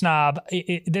beer snob.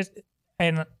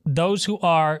 And those who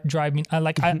are drive me. I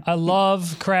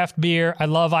love craft beer. I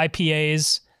love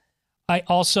IPAs. I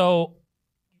also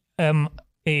am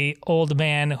a old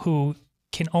man who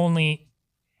can only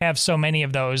have so many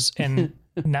of those, and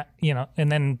not, you know,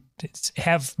 and then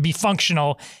be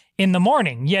functional in the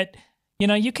morning. Yet, you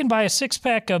know, you can buy a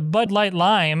 6-pack of Bud Light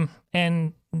Lime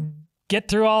and get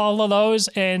through all of those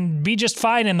and be just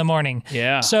fine in the morning.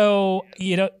 Yeah. So,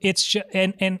 you know, it's just,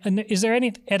 and is there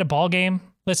any at a ball game?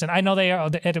 Listen, I know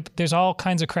there's all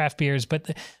kinds of craft beers, but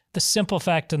the simple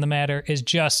fact of the matter is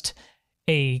just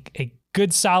a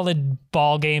good solid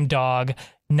ball game dog,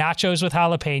 nachos with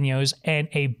jalapenos, and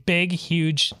a big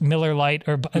huge Miller Lite.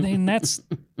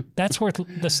 That's worth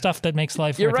the stuff that makes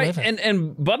life worth living. You're right,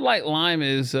 and Bud Light Lime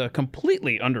is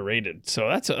completely underrated. So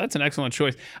that's an excellent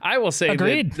choice. I will say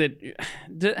agreed. that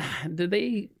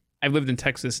they. I've lived in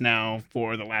Texas now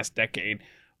for the last decade.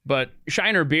 But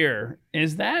Shiner Beer,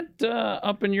 is that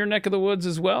up in your neck of the woods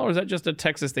as well, or is that just a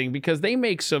Texas thing? Because they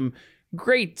make some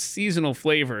great seasonal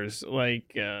flavors.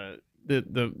 Like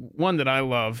the one that I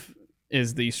love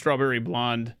is the Strawberry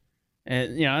Blonde,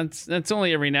 and you know that's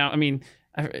only every now. I mean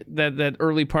that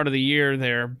early part of the year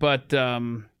there, but I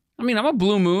mean I'm a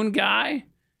Blue Moon guy.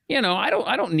 You know, I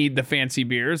don't need the fancy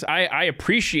beers. I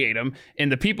appreciate them,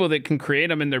 and the people that can create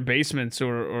them in their basements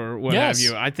or what have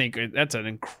you. I think that's an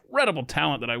incredible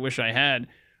talent that I wish I had.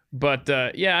 But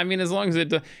yeah, I mean, as long as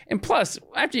it and plus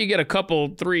after you get a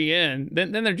couple 3 in,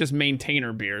 then they're just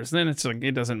maintainer beers. Then it's like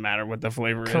it doesn't matter what the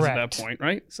flavor is at that point,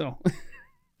 right? So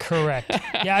correct.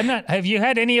 Yeah, I'm not. Have you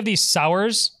had any of these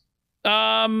sours?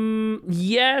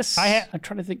 Yes. I'm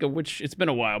trying to think of which. It's been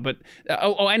a while, but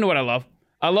I know what I love.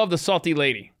 I love the Salty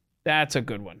Lady. That's a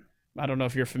good one. I don't know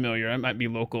if you're familiar. It might be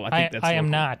local. I think that's local. I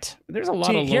am not. There's a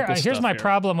lot of local stuff Here's my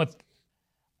problem with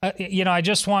I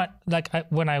just want,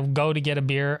 when I go to get a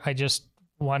beer, I just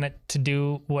want it to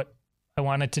do what I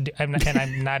want it to do. And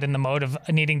I'm not in the mode of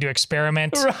needing to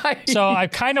experiment. Right. So I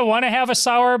kind of want to have a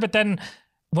sour, but then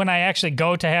when I actually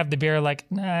go to have the beer,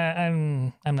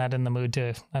 I'm not in the mood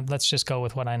to. Let's just go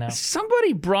with what I know.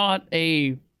 Somebody brought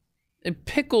a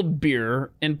pickled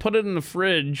beer and put it in the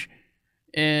fridge.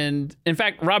 And in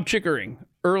fact, Rob Chickering,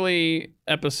 early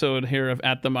episode here of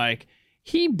At the Mic,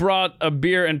 he brought a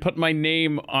beer and put my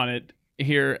name on it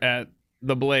here at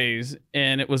the Blaze,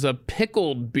 and it was a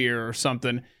pickled beer or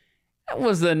something. That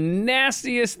was the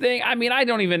nastiest thing. I mean, I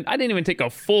didn't even take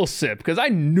a full sip because I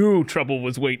knew trouble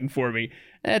was waiting for me.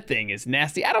 That thing is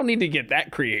nasty. I don't need to get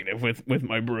that creative with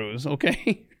my brews,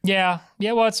 okay? Yeah.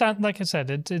 Well, it sounds like I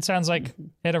said. It sounds like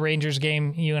at a Rangers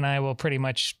game, you and I will pretty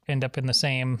much end up in the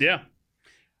same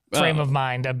frame of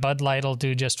mind. A Bud Light will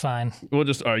do just fine. We'll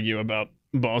just argue about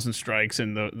balls and strikes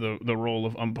and the role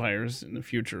of umpires in the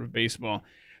future of baseball.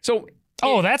 So,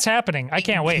 that's happening. I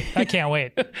can't wait.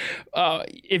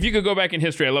 If you could go back in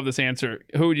history, I love this answer.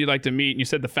 Who would you like to meet? And you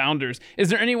said the founders. Is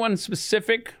there anyone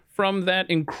specific from that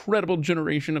incredible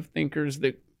generation of thinkers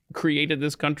that created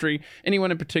this country?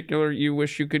 Anyone in particular you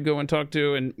wish you could go and talk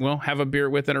to and, have a beer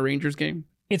with at a Rangers game?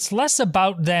 It's less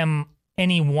about them,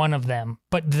 any one of them,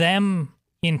 but them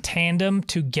in tandem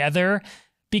together.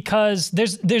 Because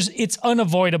it's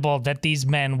unavoidable that these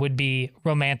men would be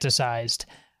romanticized.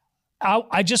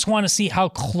 I just want to see how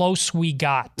close we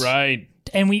got. Right.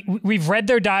 And we've read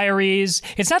their diaries.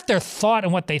 It's not their thought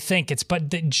and what they think. It's but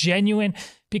the genuine.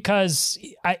 Because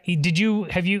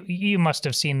you must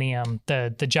have seen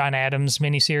the John Adams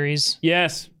miniseries.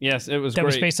 Yes, it was that great.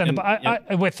 Was based on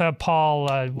with Paul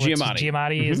Giamatti.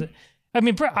 Giamatti. Is it? I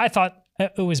mean, I thought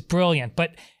it was brilliant,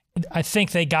 but I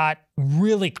think they got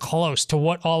really close to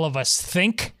what all of us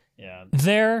think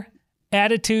their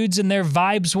attitudes and their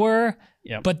vibes were.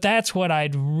 Yep. But that's what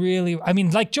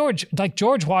like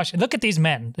George Washington. Look at these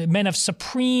men of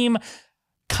supreme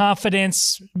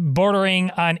confidence,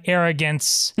 bordering on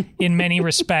arrogance in many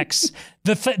respects.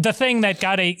 The thing that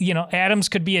got Adams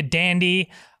could be a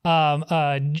dandy.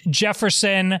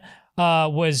 Jefferson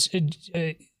was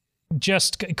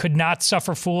just could not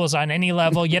suffer fools on any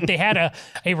level, yet they had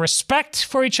a respect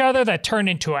for each other that turned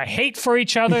into a hate for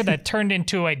each other, that turned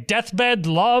into a deathbed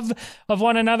love of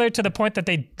one another to the point that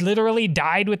they literally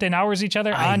died within hours of each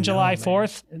other on July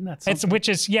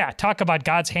 4th. Talk about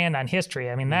God's hand on history.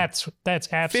 I mean, that's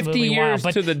absolutely 50 years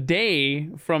wild. To the day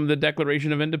from the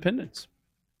Declaration of Independence.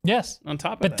 Yes. On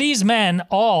top of that. But these men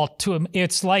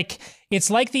it's like the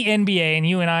NBA, and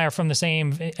you and I are from the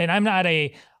same, and I'm not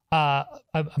a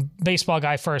baseball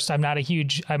guy first. I'm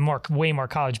way more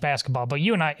college basketball, but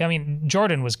you and I mean,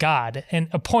 Jordan was God and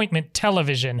appointment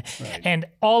television and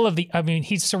all of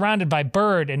he's surrounded by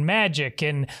Bird and Magic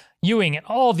and Ewing and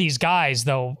all these guys,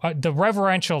 though, the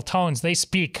reverential tones they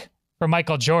speak for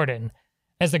Michael Jordan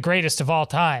as the greatest of all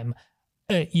time.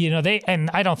 And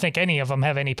I don't think any of them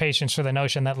have any patience for the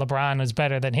notion that LeBron is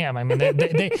better than him. I mean, yet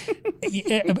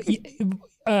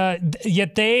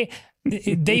they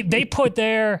put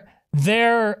their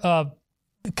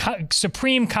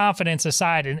supreme confidence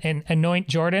aside and anoint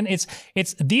Jordan. It's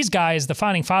these guys, the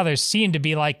founding fathers, seem to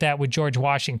be like that with George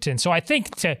Washington. So I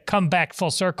think, to come back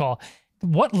full circle,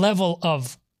 what level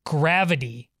of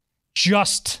gravity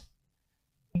just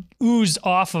oozed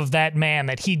off of that man,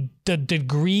 the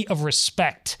degree of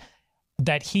respect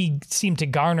that he seemed to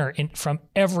garner from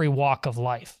every walk of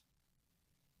life.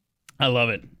 I love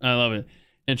it.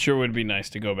 It sure would be nice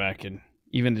to go back and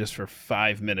even just for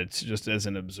 5 minutes, just as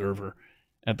an observer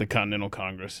at the Continental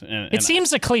Congress. It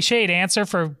seems a cliched answer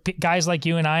for guys like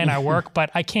you and I in our work,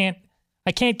 but I can't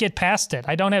get past it.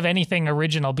 I don't have anything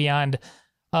original beyond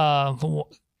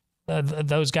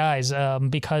those guys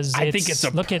because I think it's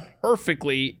a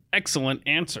perfectly excellent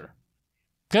answer.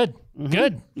 Good.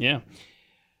 Yeah.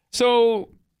 So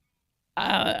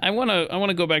I want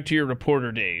to go back to your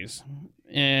reporter days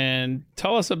and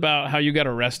tell us about how you got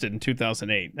arrested in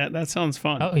 2008. That sounds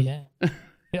fun. Oh yeah.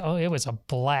 It was a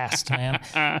blast, man.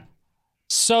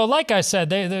 So, like I said,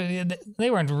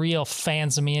 they weren't real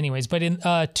fans of me, anyways. But in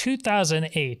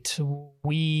 2008,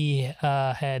 we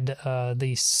had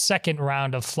the second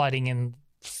round of flooding in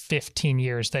 15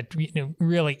 years that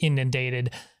really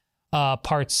inundated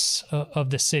parts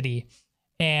of the city,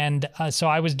 and so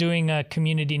I was doing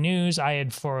community news. I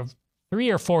had for 3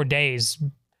 or 4 days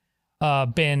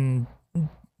been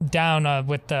down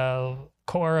with the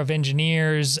Corps of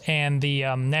Engineers and the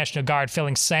National Guard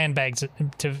filling sandbags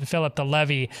to fill up the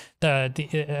levee,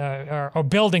 or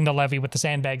building the levee with the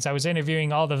sandbags. I was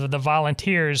interviewing all the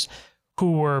volunteers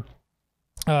who were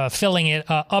filling it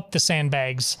up the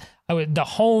sandbags the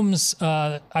homes.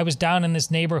 I was down in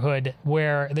this neighborhood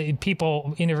where the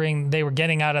people interviewing, they were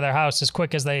getting out of their house as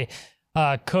quick as they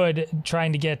could,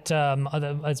 trying to get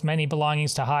as many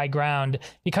belongings to high ground.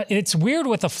 Because it's weird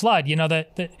with a flood,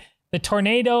 the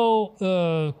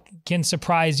tornado can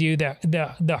surprise you.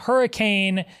 The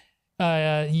hurricane,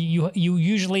 you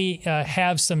usually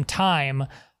have some time.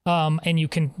 And you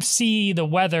can see the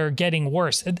weather getting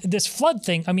worse. This flood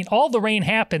thing, I mean, all the rain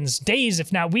happens days,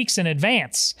 if not weeks in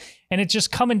advance, and it's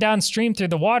just coming downstream through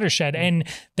the watershed. And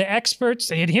the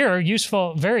experts in here,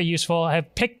 very useful,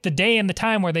 have picked the day and the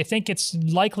time where they think it's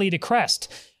likely to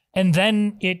crest, and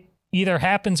then it either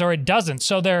happens or it doesn't.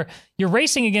 So you're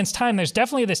racing against time. There's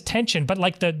definitely this tension, but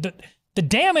like the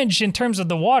damage in terms of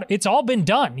the water, it's all been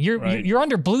done. You're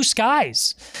under blue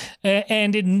skies,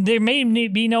 and there may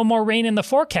be no more rain in the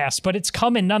forecast, but it's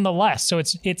coming nonetheless. So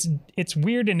it's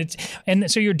weird,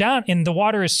 and so you're down, and the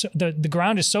water is the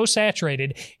ground is so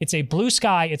saturated. It's a blue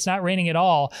sky. It's not raining at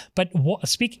all, but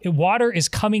water is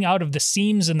coming out of the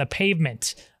seams in the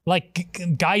pavement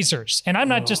like geysers. And I'm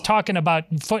not just talking about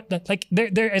like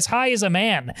they're as high as a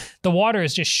man. The water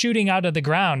is just shooting out of the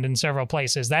ground in several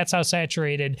places. That's how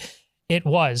saturated it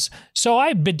was. So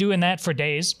I've been doing that for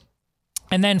days.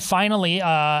 And then finally,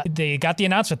 they got the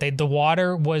announcement the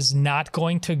water was not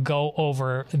going to go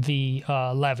over the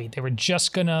levee. They were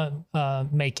just going to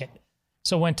make it.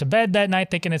 So went to bed that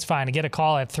night thinking it's fine. I get a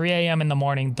call at 3 a.m. in the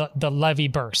morning. The levee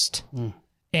burst.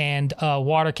 And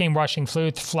water came rushing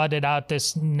through, flooded out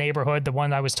this neighborhood, the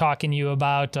one I was talking to you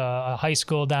about, a high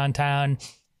school downtown.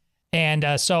 And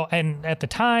and at the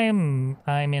time,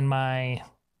 I'm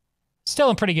still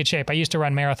in pretty good shape. I used to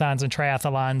run marathons and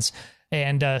triathlons.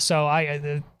 And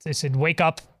so they said, wake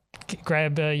up,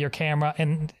 grab your camera.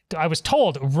 And I was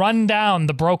told, run down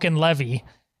the broken levee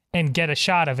and get a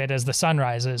shot of it as the sun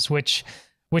rises, which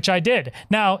I did.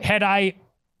 Now, had I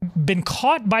been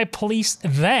caught by police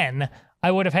then, I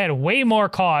would have had way more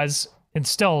cause, and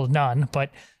still none,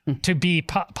 but to be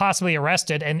possibly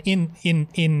arrested and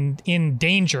in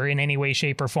danger in any way,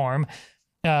 shape, or form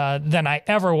than I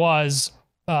ever was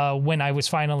when I was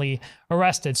finally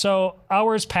arrested. So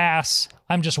hours pass.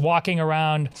 I'm just walking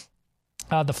around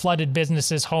the flooded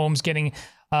businesses, homes, getting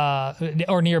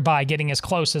or nearby, getting as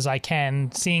close as I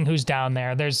can, seeing who's down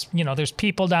there. There's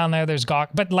people down there. There's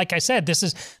but like I said, this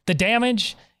is the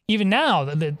damage. Even now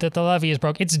that the levee is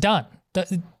broke, it's done.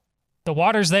 The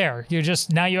water's there.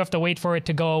 Now you have to wait for it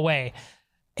to go away.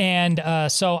 And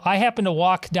so I happened to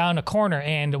walk down a corner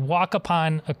and walk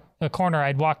upon a corner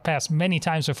I'd walked past many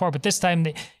times before, but this time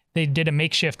they did a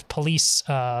makeshift police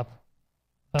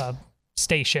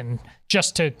station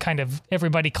just to kind of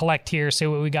everybody collect here, see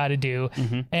what we got to do.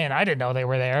 Mm-hmm. And I didn't know they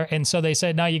were there. And so they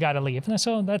said, no, you got to leave. And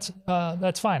so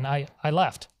that's fine. I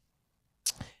left.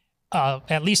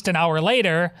 At least an hour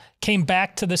later, came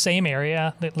back to the same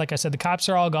area. Like I said, the cops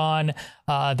are all gone.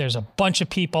 There's a bunch of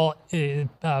people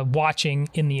watching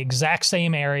in the exact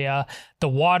same area. The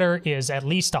water is at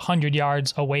least 100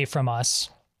 yards away from us.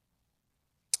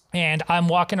 And I'm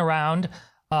walking around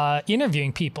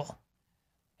interviewing people.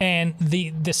 And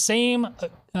the same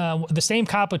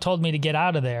cop who told me to get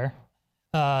out of there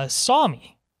saw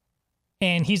me.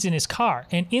 And he's in his car.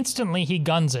 And instantly he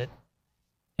guns it.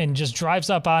 And just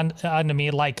drives up onto me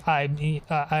like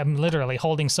I'm literally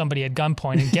holding somebody at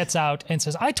gunpoint, and gets out and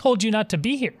says, I told you not to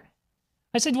be here.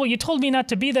 I said, well, you told me not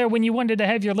to be there when you wanted to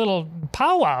have your little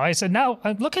powwow. I said, now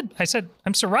I said,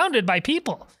 I'm surrounded by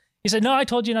people. He said, no, I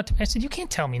told you not to. I said, you can't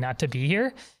tell me not to be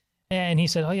here. And he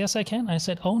said, oh, yes, I can. I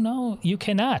said, oh, no, you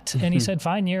cannot. And he said,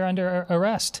 fine, you're under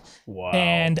arrest. Wow.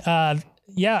 And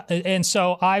yeah. And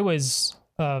so I was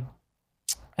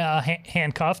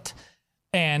handcuffed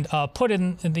and put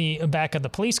in the back of the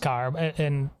police car,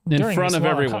 and in front of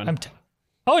everyone.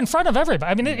 In front of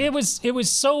everybody. I mean, it was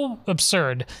so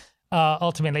absurd.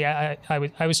 Ultimately, I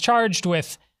was charged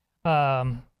with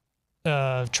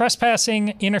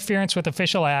trespassing, interference with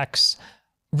official acts,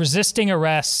 resisting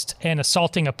arrest, and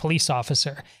assaulting a police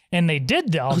officer. And they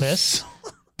did all this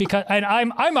because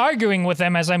I'm arguing with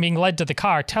them as I'm being led to the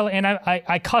car.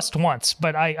 I cussed once,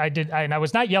 but I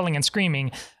was not yelling and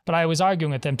screaming, but I was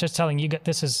arguing with them, just telling you,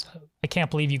 I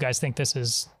can't believe you guys think this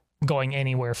is going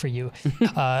anywhere for you.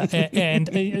 And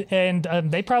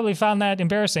they probably found that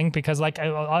embarrassing because like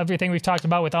everything we've talked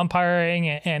about with umpiring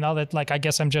and all that, like, I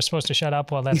guess I'm just supposed to shut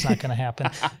up. Well, that's not going to happen.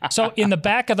 So in the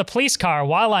back of the police car,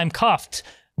 while I'm cuffed,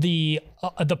 the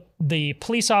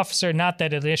police officer, not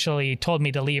that initially told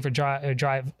me to leave or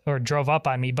drive or drove up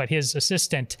on me, but his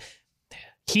assistant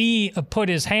he put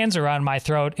his hands around my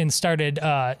throat and started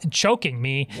choking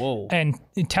me. Whoa. And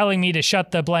telling me to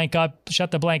shut the blank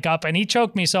up. And he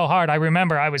choked me so hard, I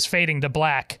remember I was fading to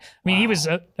black. I mean, He was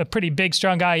a pretty big,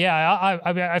 strong guy. Yeah,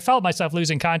 I felt myself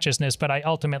losing consciousness, but I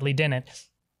ultimately didn't.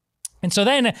 And so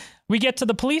then we get to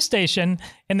the police station,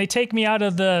 and they take me out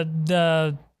of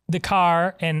the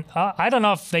car, and I don't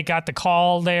know if they got the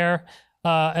call there,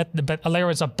 but there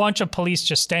was a bunch of police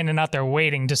just standing out there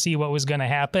waiting to see what was going to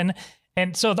happen.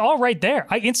 And so all right there,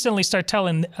 I instantly start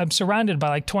I'm surrounded by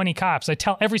like 20 cops. I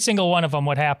tell every single one of them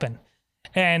what happened.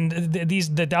 And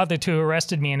the other two who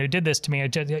arrested me and who did this to me,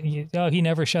 he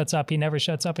never shuts up. He never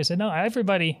shuts up. I said, no,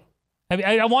 everybody.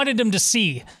 I wanted them to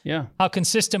see how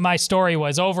consistent my story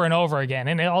was over and over again.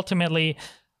 And it ultimately,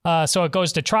 so it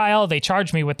goes to trial. They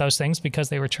charged me with those things because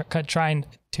they were trying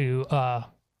to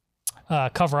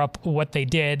cover up what they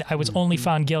did. I was only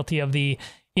found guilty of the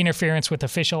interference with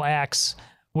official acts,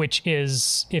 which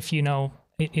is, if you know,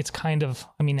 it's kind of,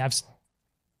 I mean, I've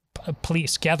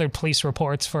gathered police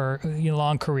reports for a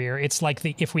long career. It's like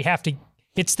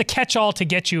it's the catch-all to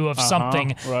get you of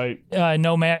something, right?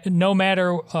 No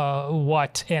matter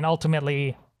what. And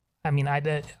ultimately, I mean, I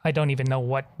don't even know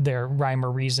what their rhyme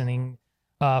or reasoning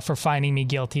for finding me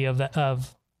guilty of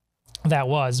that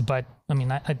was. But I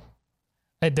mean, I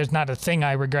there's not a thing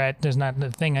I regret. There's not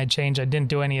a thing I'd change. I didn't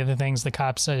do any of the things the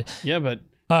cops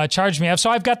charged me of. So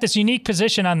I've got this unique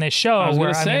position on this show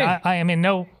where I am in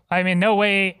no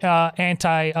way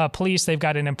anti-police. They've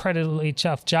got an incredibly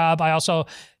tough job. I also,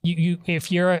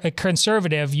 if you're a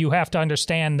conservative, you have to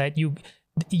understand that you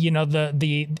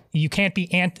can't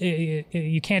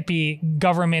be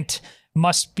government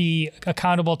must be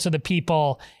accountable to the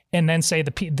people, and then say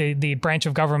the branch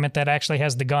of government that actually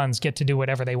has the guns get to do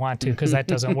whatever they want to, because that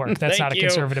doesn't work. That's not a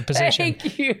conservative position.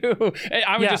 Thank you.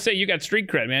 I would just say you got street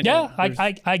cred, man. Yeah,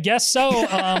 I guess so.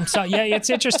 So yeah, it's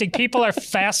interesting. People are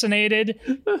fascinated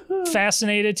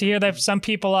to hear that. Some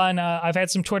people I've had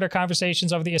some Twitter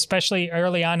conversations especially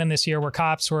early on in this year, where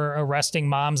cops were arresting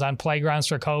moms on playgrounds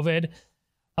for COVID.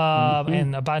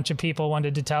 And a bunch of people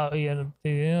wanted to tell,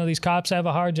 these cops have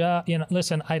a hard job.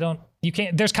 Listen,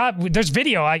 there's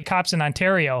video cops in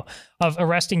Ontario of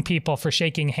arresting people for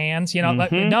shaking hands.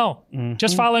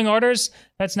 Just following orders,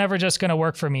 that's never just going to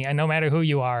work for me. And no matter who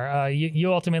you are,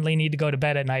 you ultimately need to go to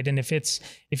bed at night. And if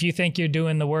you think you're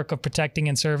doing the work of protecting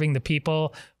and serving the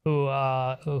people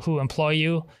who employ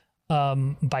you,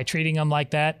 by treating them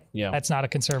like that, that's not a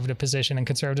conservative position, and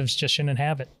conservatives just shouldn't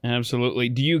have it. Absolutely.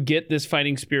 Do you get this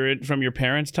fighting spirit from your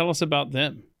parents? Tell us about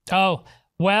them. Oh,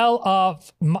 well,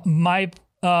 my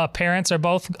parents are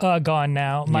both gone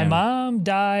now. My mom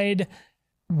died.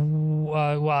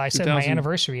 I said my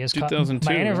anniversary is 2002.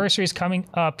 My anniversary is coming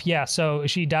up. Yeah, so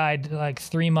she died like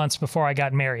 3 months before I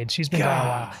got married. She's been gone a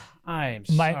while. I'm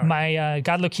sorry. My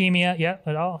got leukemia. Yeah,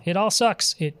 it all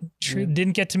sucks.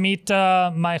 Didn't get to meet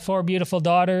my 4 beautiful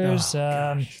daughters.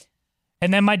 And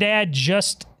then my dad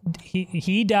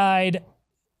he died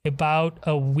about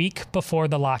a week before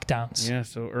the lockdowns. Yeah,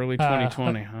 so early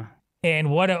 2020, huh? And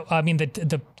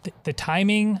the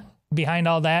timing behind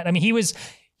all that. I mean, he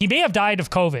may have died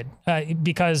of COVID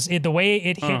because the way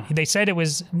it hit, they said it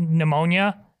was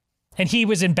pneumonia. And he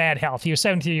was in bad health. He was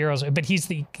 70 years old, but he's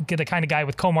the kind of guy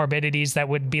with comorbidities that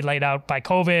would be laid out by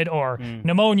COVID or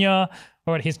pneumonia,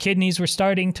 or his kidneys were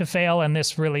starting to fail, and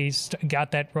this really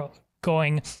got that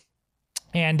going.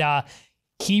 And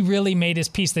he really made his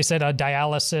peace. They said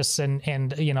dialysis,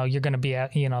 and you're going to be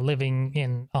living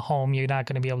in a home. You're not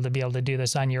going to be able to do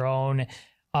this on your own,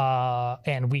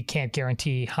 and we can't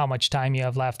guarantee how much time you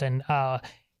have left. And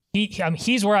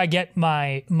he's where I get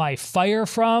my fire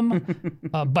from,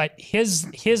 but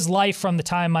his life from the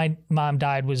time my mom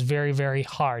died was very, very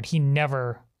hard. He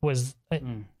never was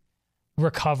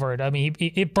recovered. I mean,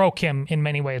 it broke him in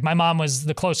many ways. My mom was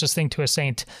the closest thing to a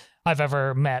saint I've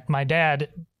ever met. My dad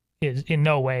is in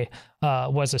no way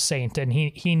was a saint, and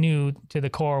he knew to the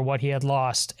core what he had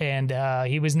lost, and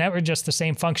he was never just the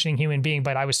same functioning human being.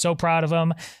 But I was so proud of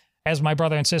him, as my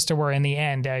brother and sister were in the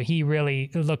end. He really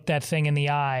looked that thing in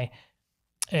the eye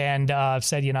and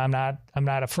said, I'm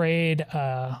not afraid.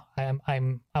 I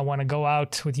want to go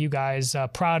out with you guys,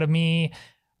 proud of me.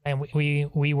 And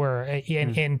we were,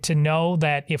 and to know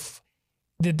that if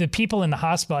the people in the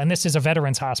hospital, and this is a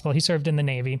veterans hospital, he served in the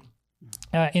Navy,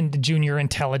 in the junior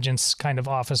intelligence kind of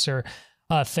officer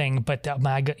thing. But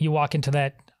you walk into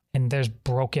that and there's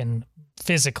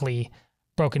physically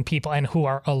broken people and who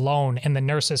are alone. And the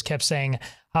nurses kept saying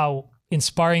how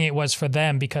inspiring it was for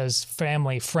them because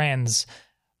family, friends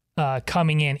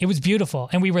coming in. It was beautiful.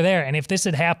 And we were there. And if this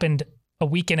had happened a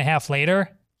week and a half later,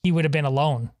 he would have been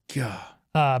alone.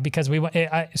 God. Because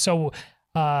so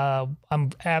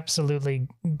I'm absolutely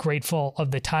grateful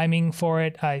of the timing for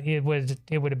it. It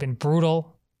would have been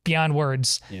brutal beyond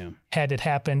words had it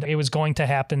happened. It was going to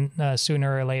happen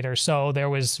sooner or later. So there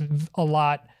was a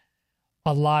lot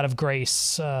of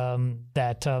grace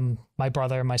that my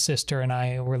brother, my sister, and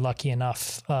I were lucky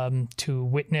enough to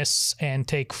witness and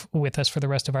take with us for the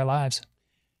rest of our lives.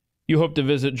 You hope to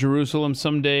visit Jerusalem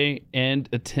someday and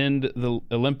attend the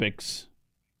Olympics.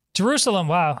 Jerusalem,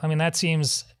 wow. I mean, that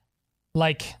seems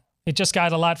like it just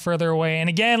got a lot further away. And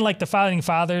again, like the Founding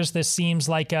Fathers, this seems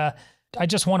like I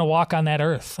just want to walk on that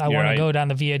earth. I want to go down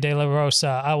the Via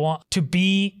Dolorosa. I want to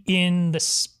be in the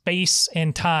space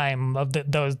and time of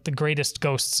the greatest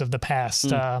ghosts of the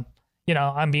past.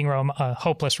 I'm being a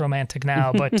hopeless romantic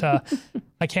now, but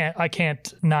I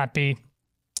can't not be.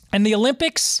 And the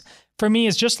Olympics for me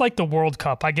is just like the World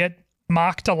Cup. I get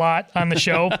mocked a lot on the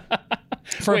show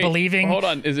for believing. Hold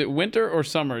on, is it winter or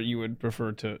summer you would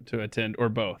prefer to attend, or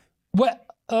both? Well,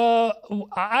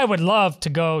 I would love to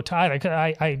go to either.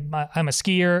 I'm a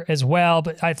skier as well,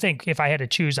 but I think if I had to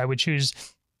choose, I would choose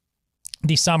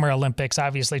the Summer Olympics.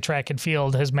 Obviously, track and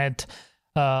field has meant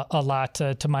a lot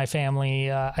to my family,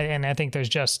 and I think there's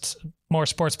just more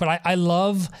sports. But I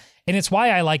love, and it's why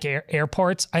I like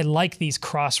airports. I like these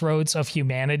crossroads of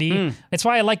humanity. It's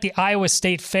why I like the Iowa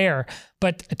State Fair.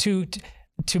 But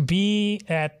to be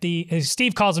at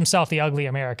Steve calls himself the ugly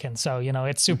American. So,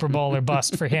 it's Super Bowl or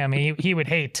bust for him. He would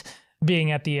hate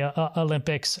being at the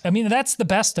Olympics. I mean, that's the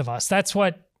best of us. That's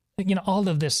what, all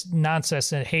of this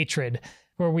nonsense and hatred,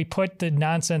 where we put the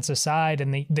nonsense aside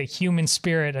and the human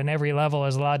spirit on every level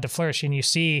is allowed to flourish. And you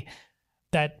see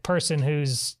that person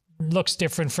who's looks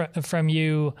different from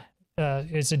you,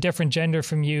 is a different gender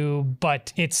from you,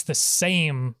 but it's the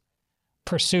same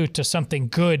pursuit to something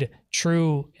good,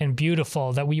 true, and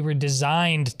beautiful that we were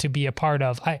designed to be a part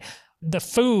of. The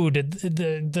food,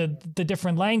 the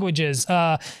different languages,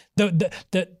 the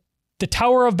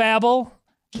Tower of Babel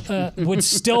would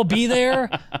still be there,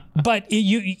 but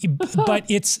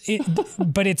it's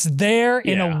there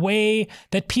in a way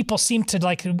that people seem to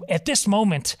like at this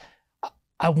moment.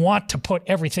 I want to put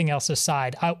everything else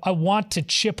aside. I want to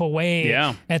chip away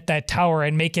at that tower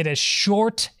and make it as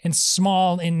short and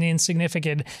small and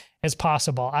insignificant as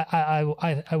possible.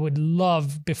 I would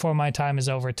love, before my time is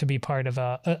over, to be part of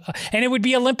and it would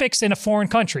be Olympics in a foreign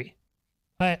country.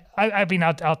 I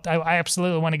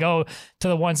absolutely want to go to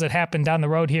the ones that happen down the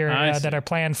road here that are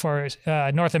planned for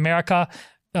North America.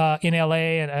 In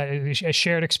LA, and a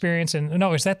shared experience. And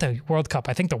no, is that the World Cup?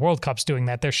 I think the World Cup's doing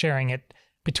that. They're sharing it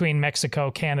between Mexico,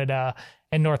 Canada,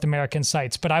 and North American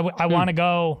sites. But I want to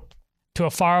go to a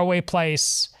faraway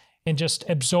place and just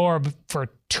absorb for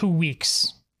 2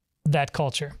 weeks that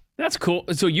culture. That's cool.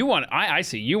 So you want, I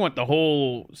see, you want the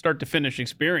whole start to finish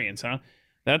experience, huh?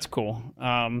 That's cool.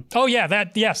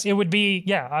 Yes, it would be,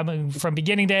 I mean, from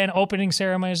beginning to end, opening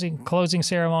ceremonies, closing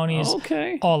ceremonies,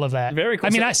 all of that. Very cool. I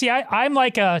mean, I'm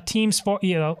like a team sport,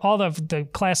 all the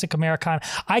classic Americana.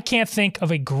 I can't think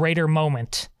of a greater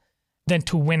moment than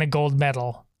to win a gold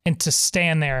medal and to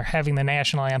stand there having the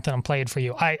national anthem played for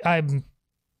you. I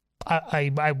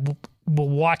will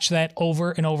watch that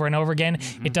over and over and over again.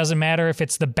 Mm-hmm. It doesn't matter if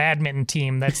it's the badminton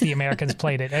team that's the Americans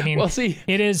played it. I mean,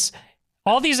 it is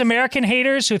all these American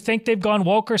haters who think they've gone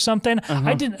woke or something.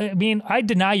 Uh-huh. I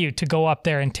deny you to go up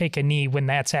there and take a knee when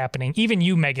that's happening. Even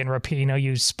you, Megan Rapinoe,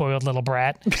 you spoiled little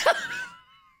brat.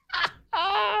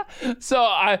 So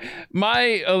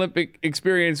my Olympic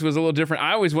experience was a little different.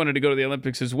 I always wanted to go to the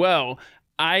Olympics as well.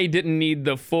 I didn't need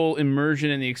the full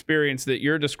immersion in the experience that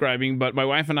you're describing, but my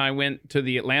wife and I went to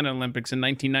the Atlanta Olympics in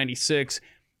 1996,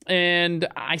 and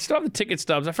I still have the ticket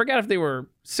stubs. I forgot if they were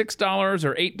 $6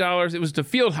 or $8. It was to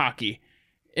field hockey,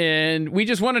 and we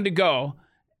just wanted to go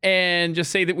and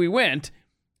just say that we went.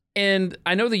 And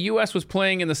I know the U.S. was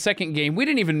playing in the second game. We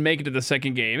didn't even make it to the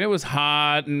second game. It was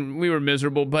hot, and we were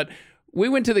miserable, but we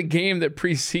went to the game that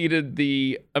preceded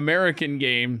the American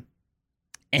game,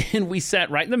 and we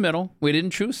sat right in the middle. We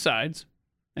didn't choose sides.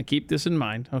 Now keep this in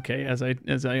mind, okay, as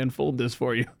I unfold this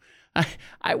for you.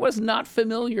 I was not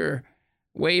familiar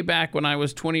way back when I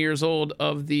was 20 years old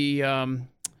of the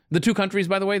two countries,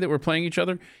 by the way, that were playing each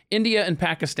other, India and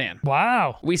Pakistan.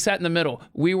 Wow. We sat in the middle.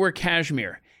 We were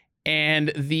Kashmir.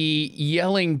 And the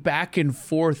yelling back and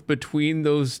forth between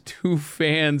those two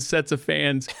sets of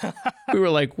fans, we were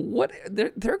like, what?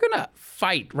 They're going to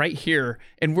fight right here,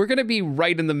 and we're going to be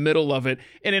right in the middle of it.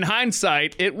 And in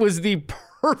hindsight, it was the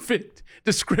perfect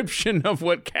description of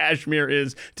what Kashmir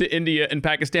is to India and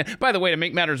Pakistan. By the way, to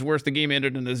make matters worse, the game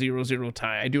ended in a 0-0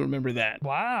 tie. I do remember that.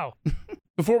 Wow.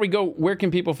 Before we go, where can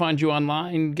people find you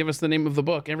online? Give us the name of the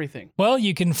book, everything. Well,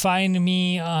 you can find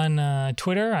me on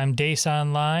Twitter. I'm Dace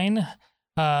Online.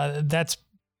 That's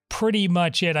pretty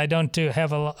much it. I don't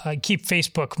I keep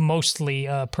Facebook mostly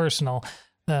personal.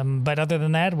 But other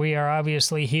than that, we are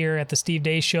obviously here at the Steve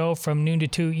Deace Show from noon to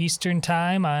 2 Eastern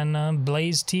Time on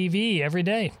Blaze TV every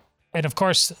day. And of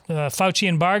course, Fauci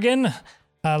and Bargain.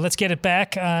 Let's get it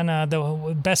back on the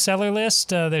bestseller list.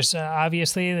 There's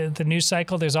obviously the news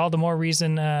cycle. There's all the more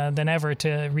reason than ever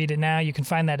to read it now. You can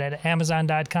find that at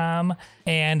Amazon.com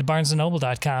and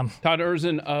BarnesandNoble.com. Todd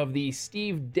Erzen of the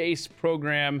Steve Deace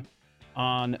program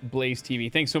on Blaze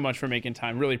TV. Thanks so much for making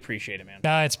time. Really appreciate it, man.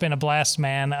 It's been a blast,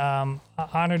 man.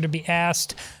 Honored to be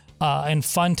asked and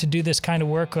fun to do this kind of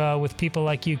work with people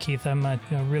like you, Keith. I'm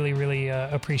really, really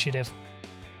appreciative.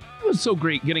 It was so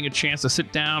great getting a chance to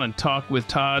sit down and talk with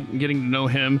Todd and getting to know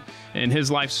him and his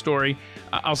life story.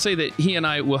 I'll say that he and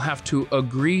I will have to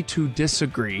agree to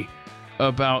disagree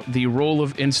about the role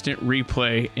of instant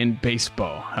replay in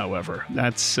baseball. However,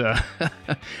 that's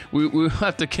we'll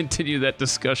have to continue that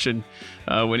discussion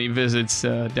when he visits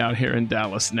down here in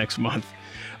Dallas next month.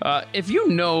 If you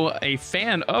know a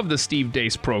fan of the Steve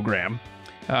Deace program,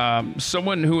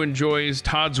 someone who enjoys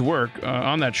Todd's work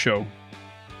on that show,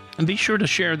 and be sure to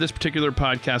share this particular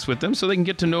podcast with them so they can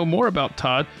get to know more about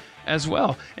Todd as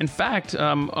well. In fact,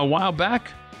 a while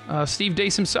back, Steve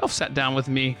Deace himself sat down with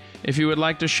me. If you would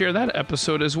like to share that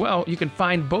episode as well, you can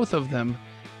find both of them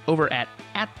over at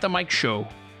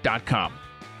themikeshow.com.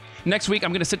 Next week,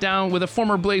 I'm going to sit down with a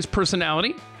former Blaze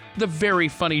personality, the very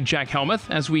funny Jack Helmuth,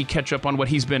 as we catch up on what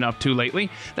he's been up to lately.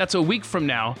 That's a week from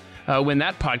now when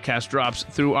that podcast drops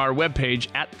through our webpage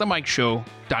at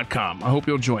themikeshow.com. I hope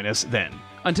you'll join us then.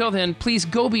 Until then, please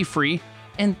go be free,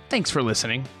 and thanks for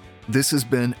listening. This has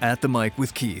been At the Mic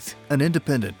with Keith, an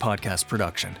independent podcast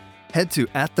production. Head to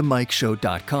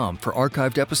atthemikeshow.com for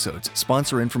archived episodes,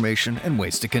 sponsor information, and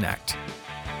ways to connect.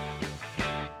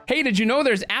 Hey, did you know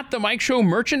there's At the Mike Show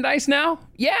merchandise now?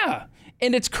 Yeah,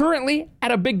 and it's currently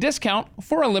at a big discount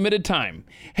for a limited time.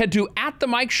 Head to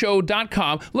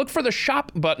atthemikeshow.com, look for the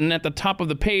shop button at the top of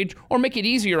the page, or make it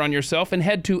easier on yourself and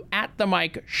head to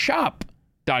atthemikeshop.com.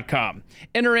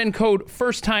 Enter in code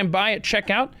FIRSTTIMEBUY at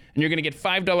checkout, and you're going to get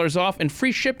 $5 off and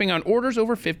free shipping on orders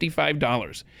over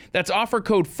 $55. That's offer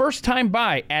code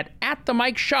FIRSTTIMEBUY at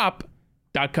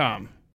atthemikeshop.com.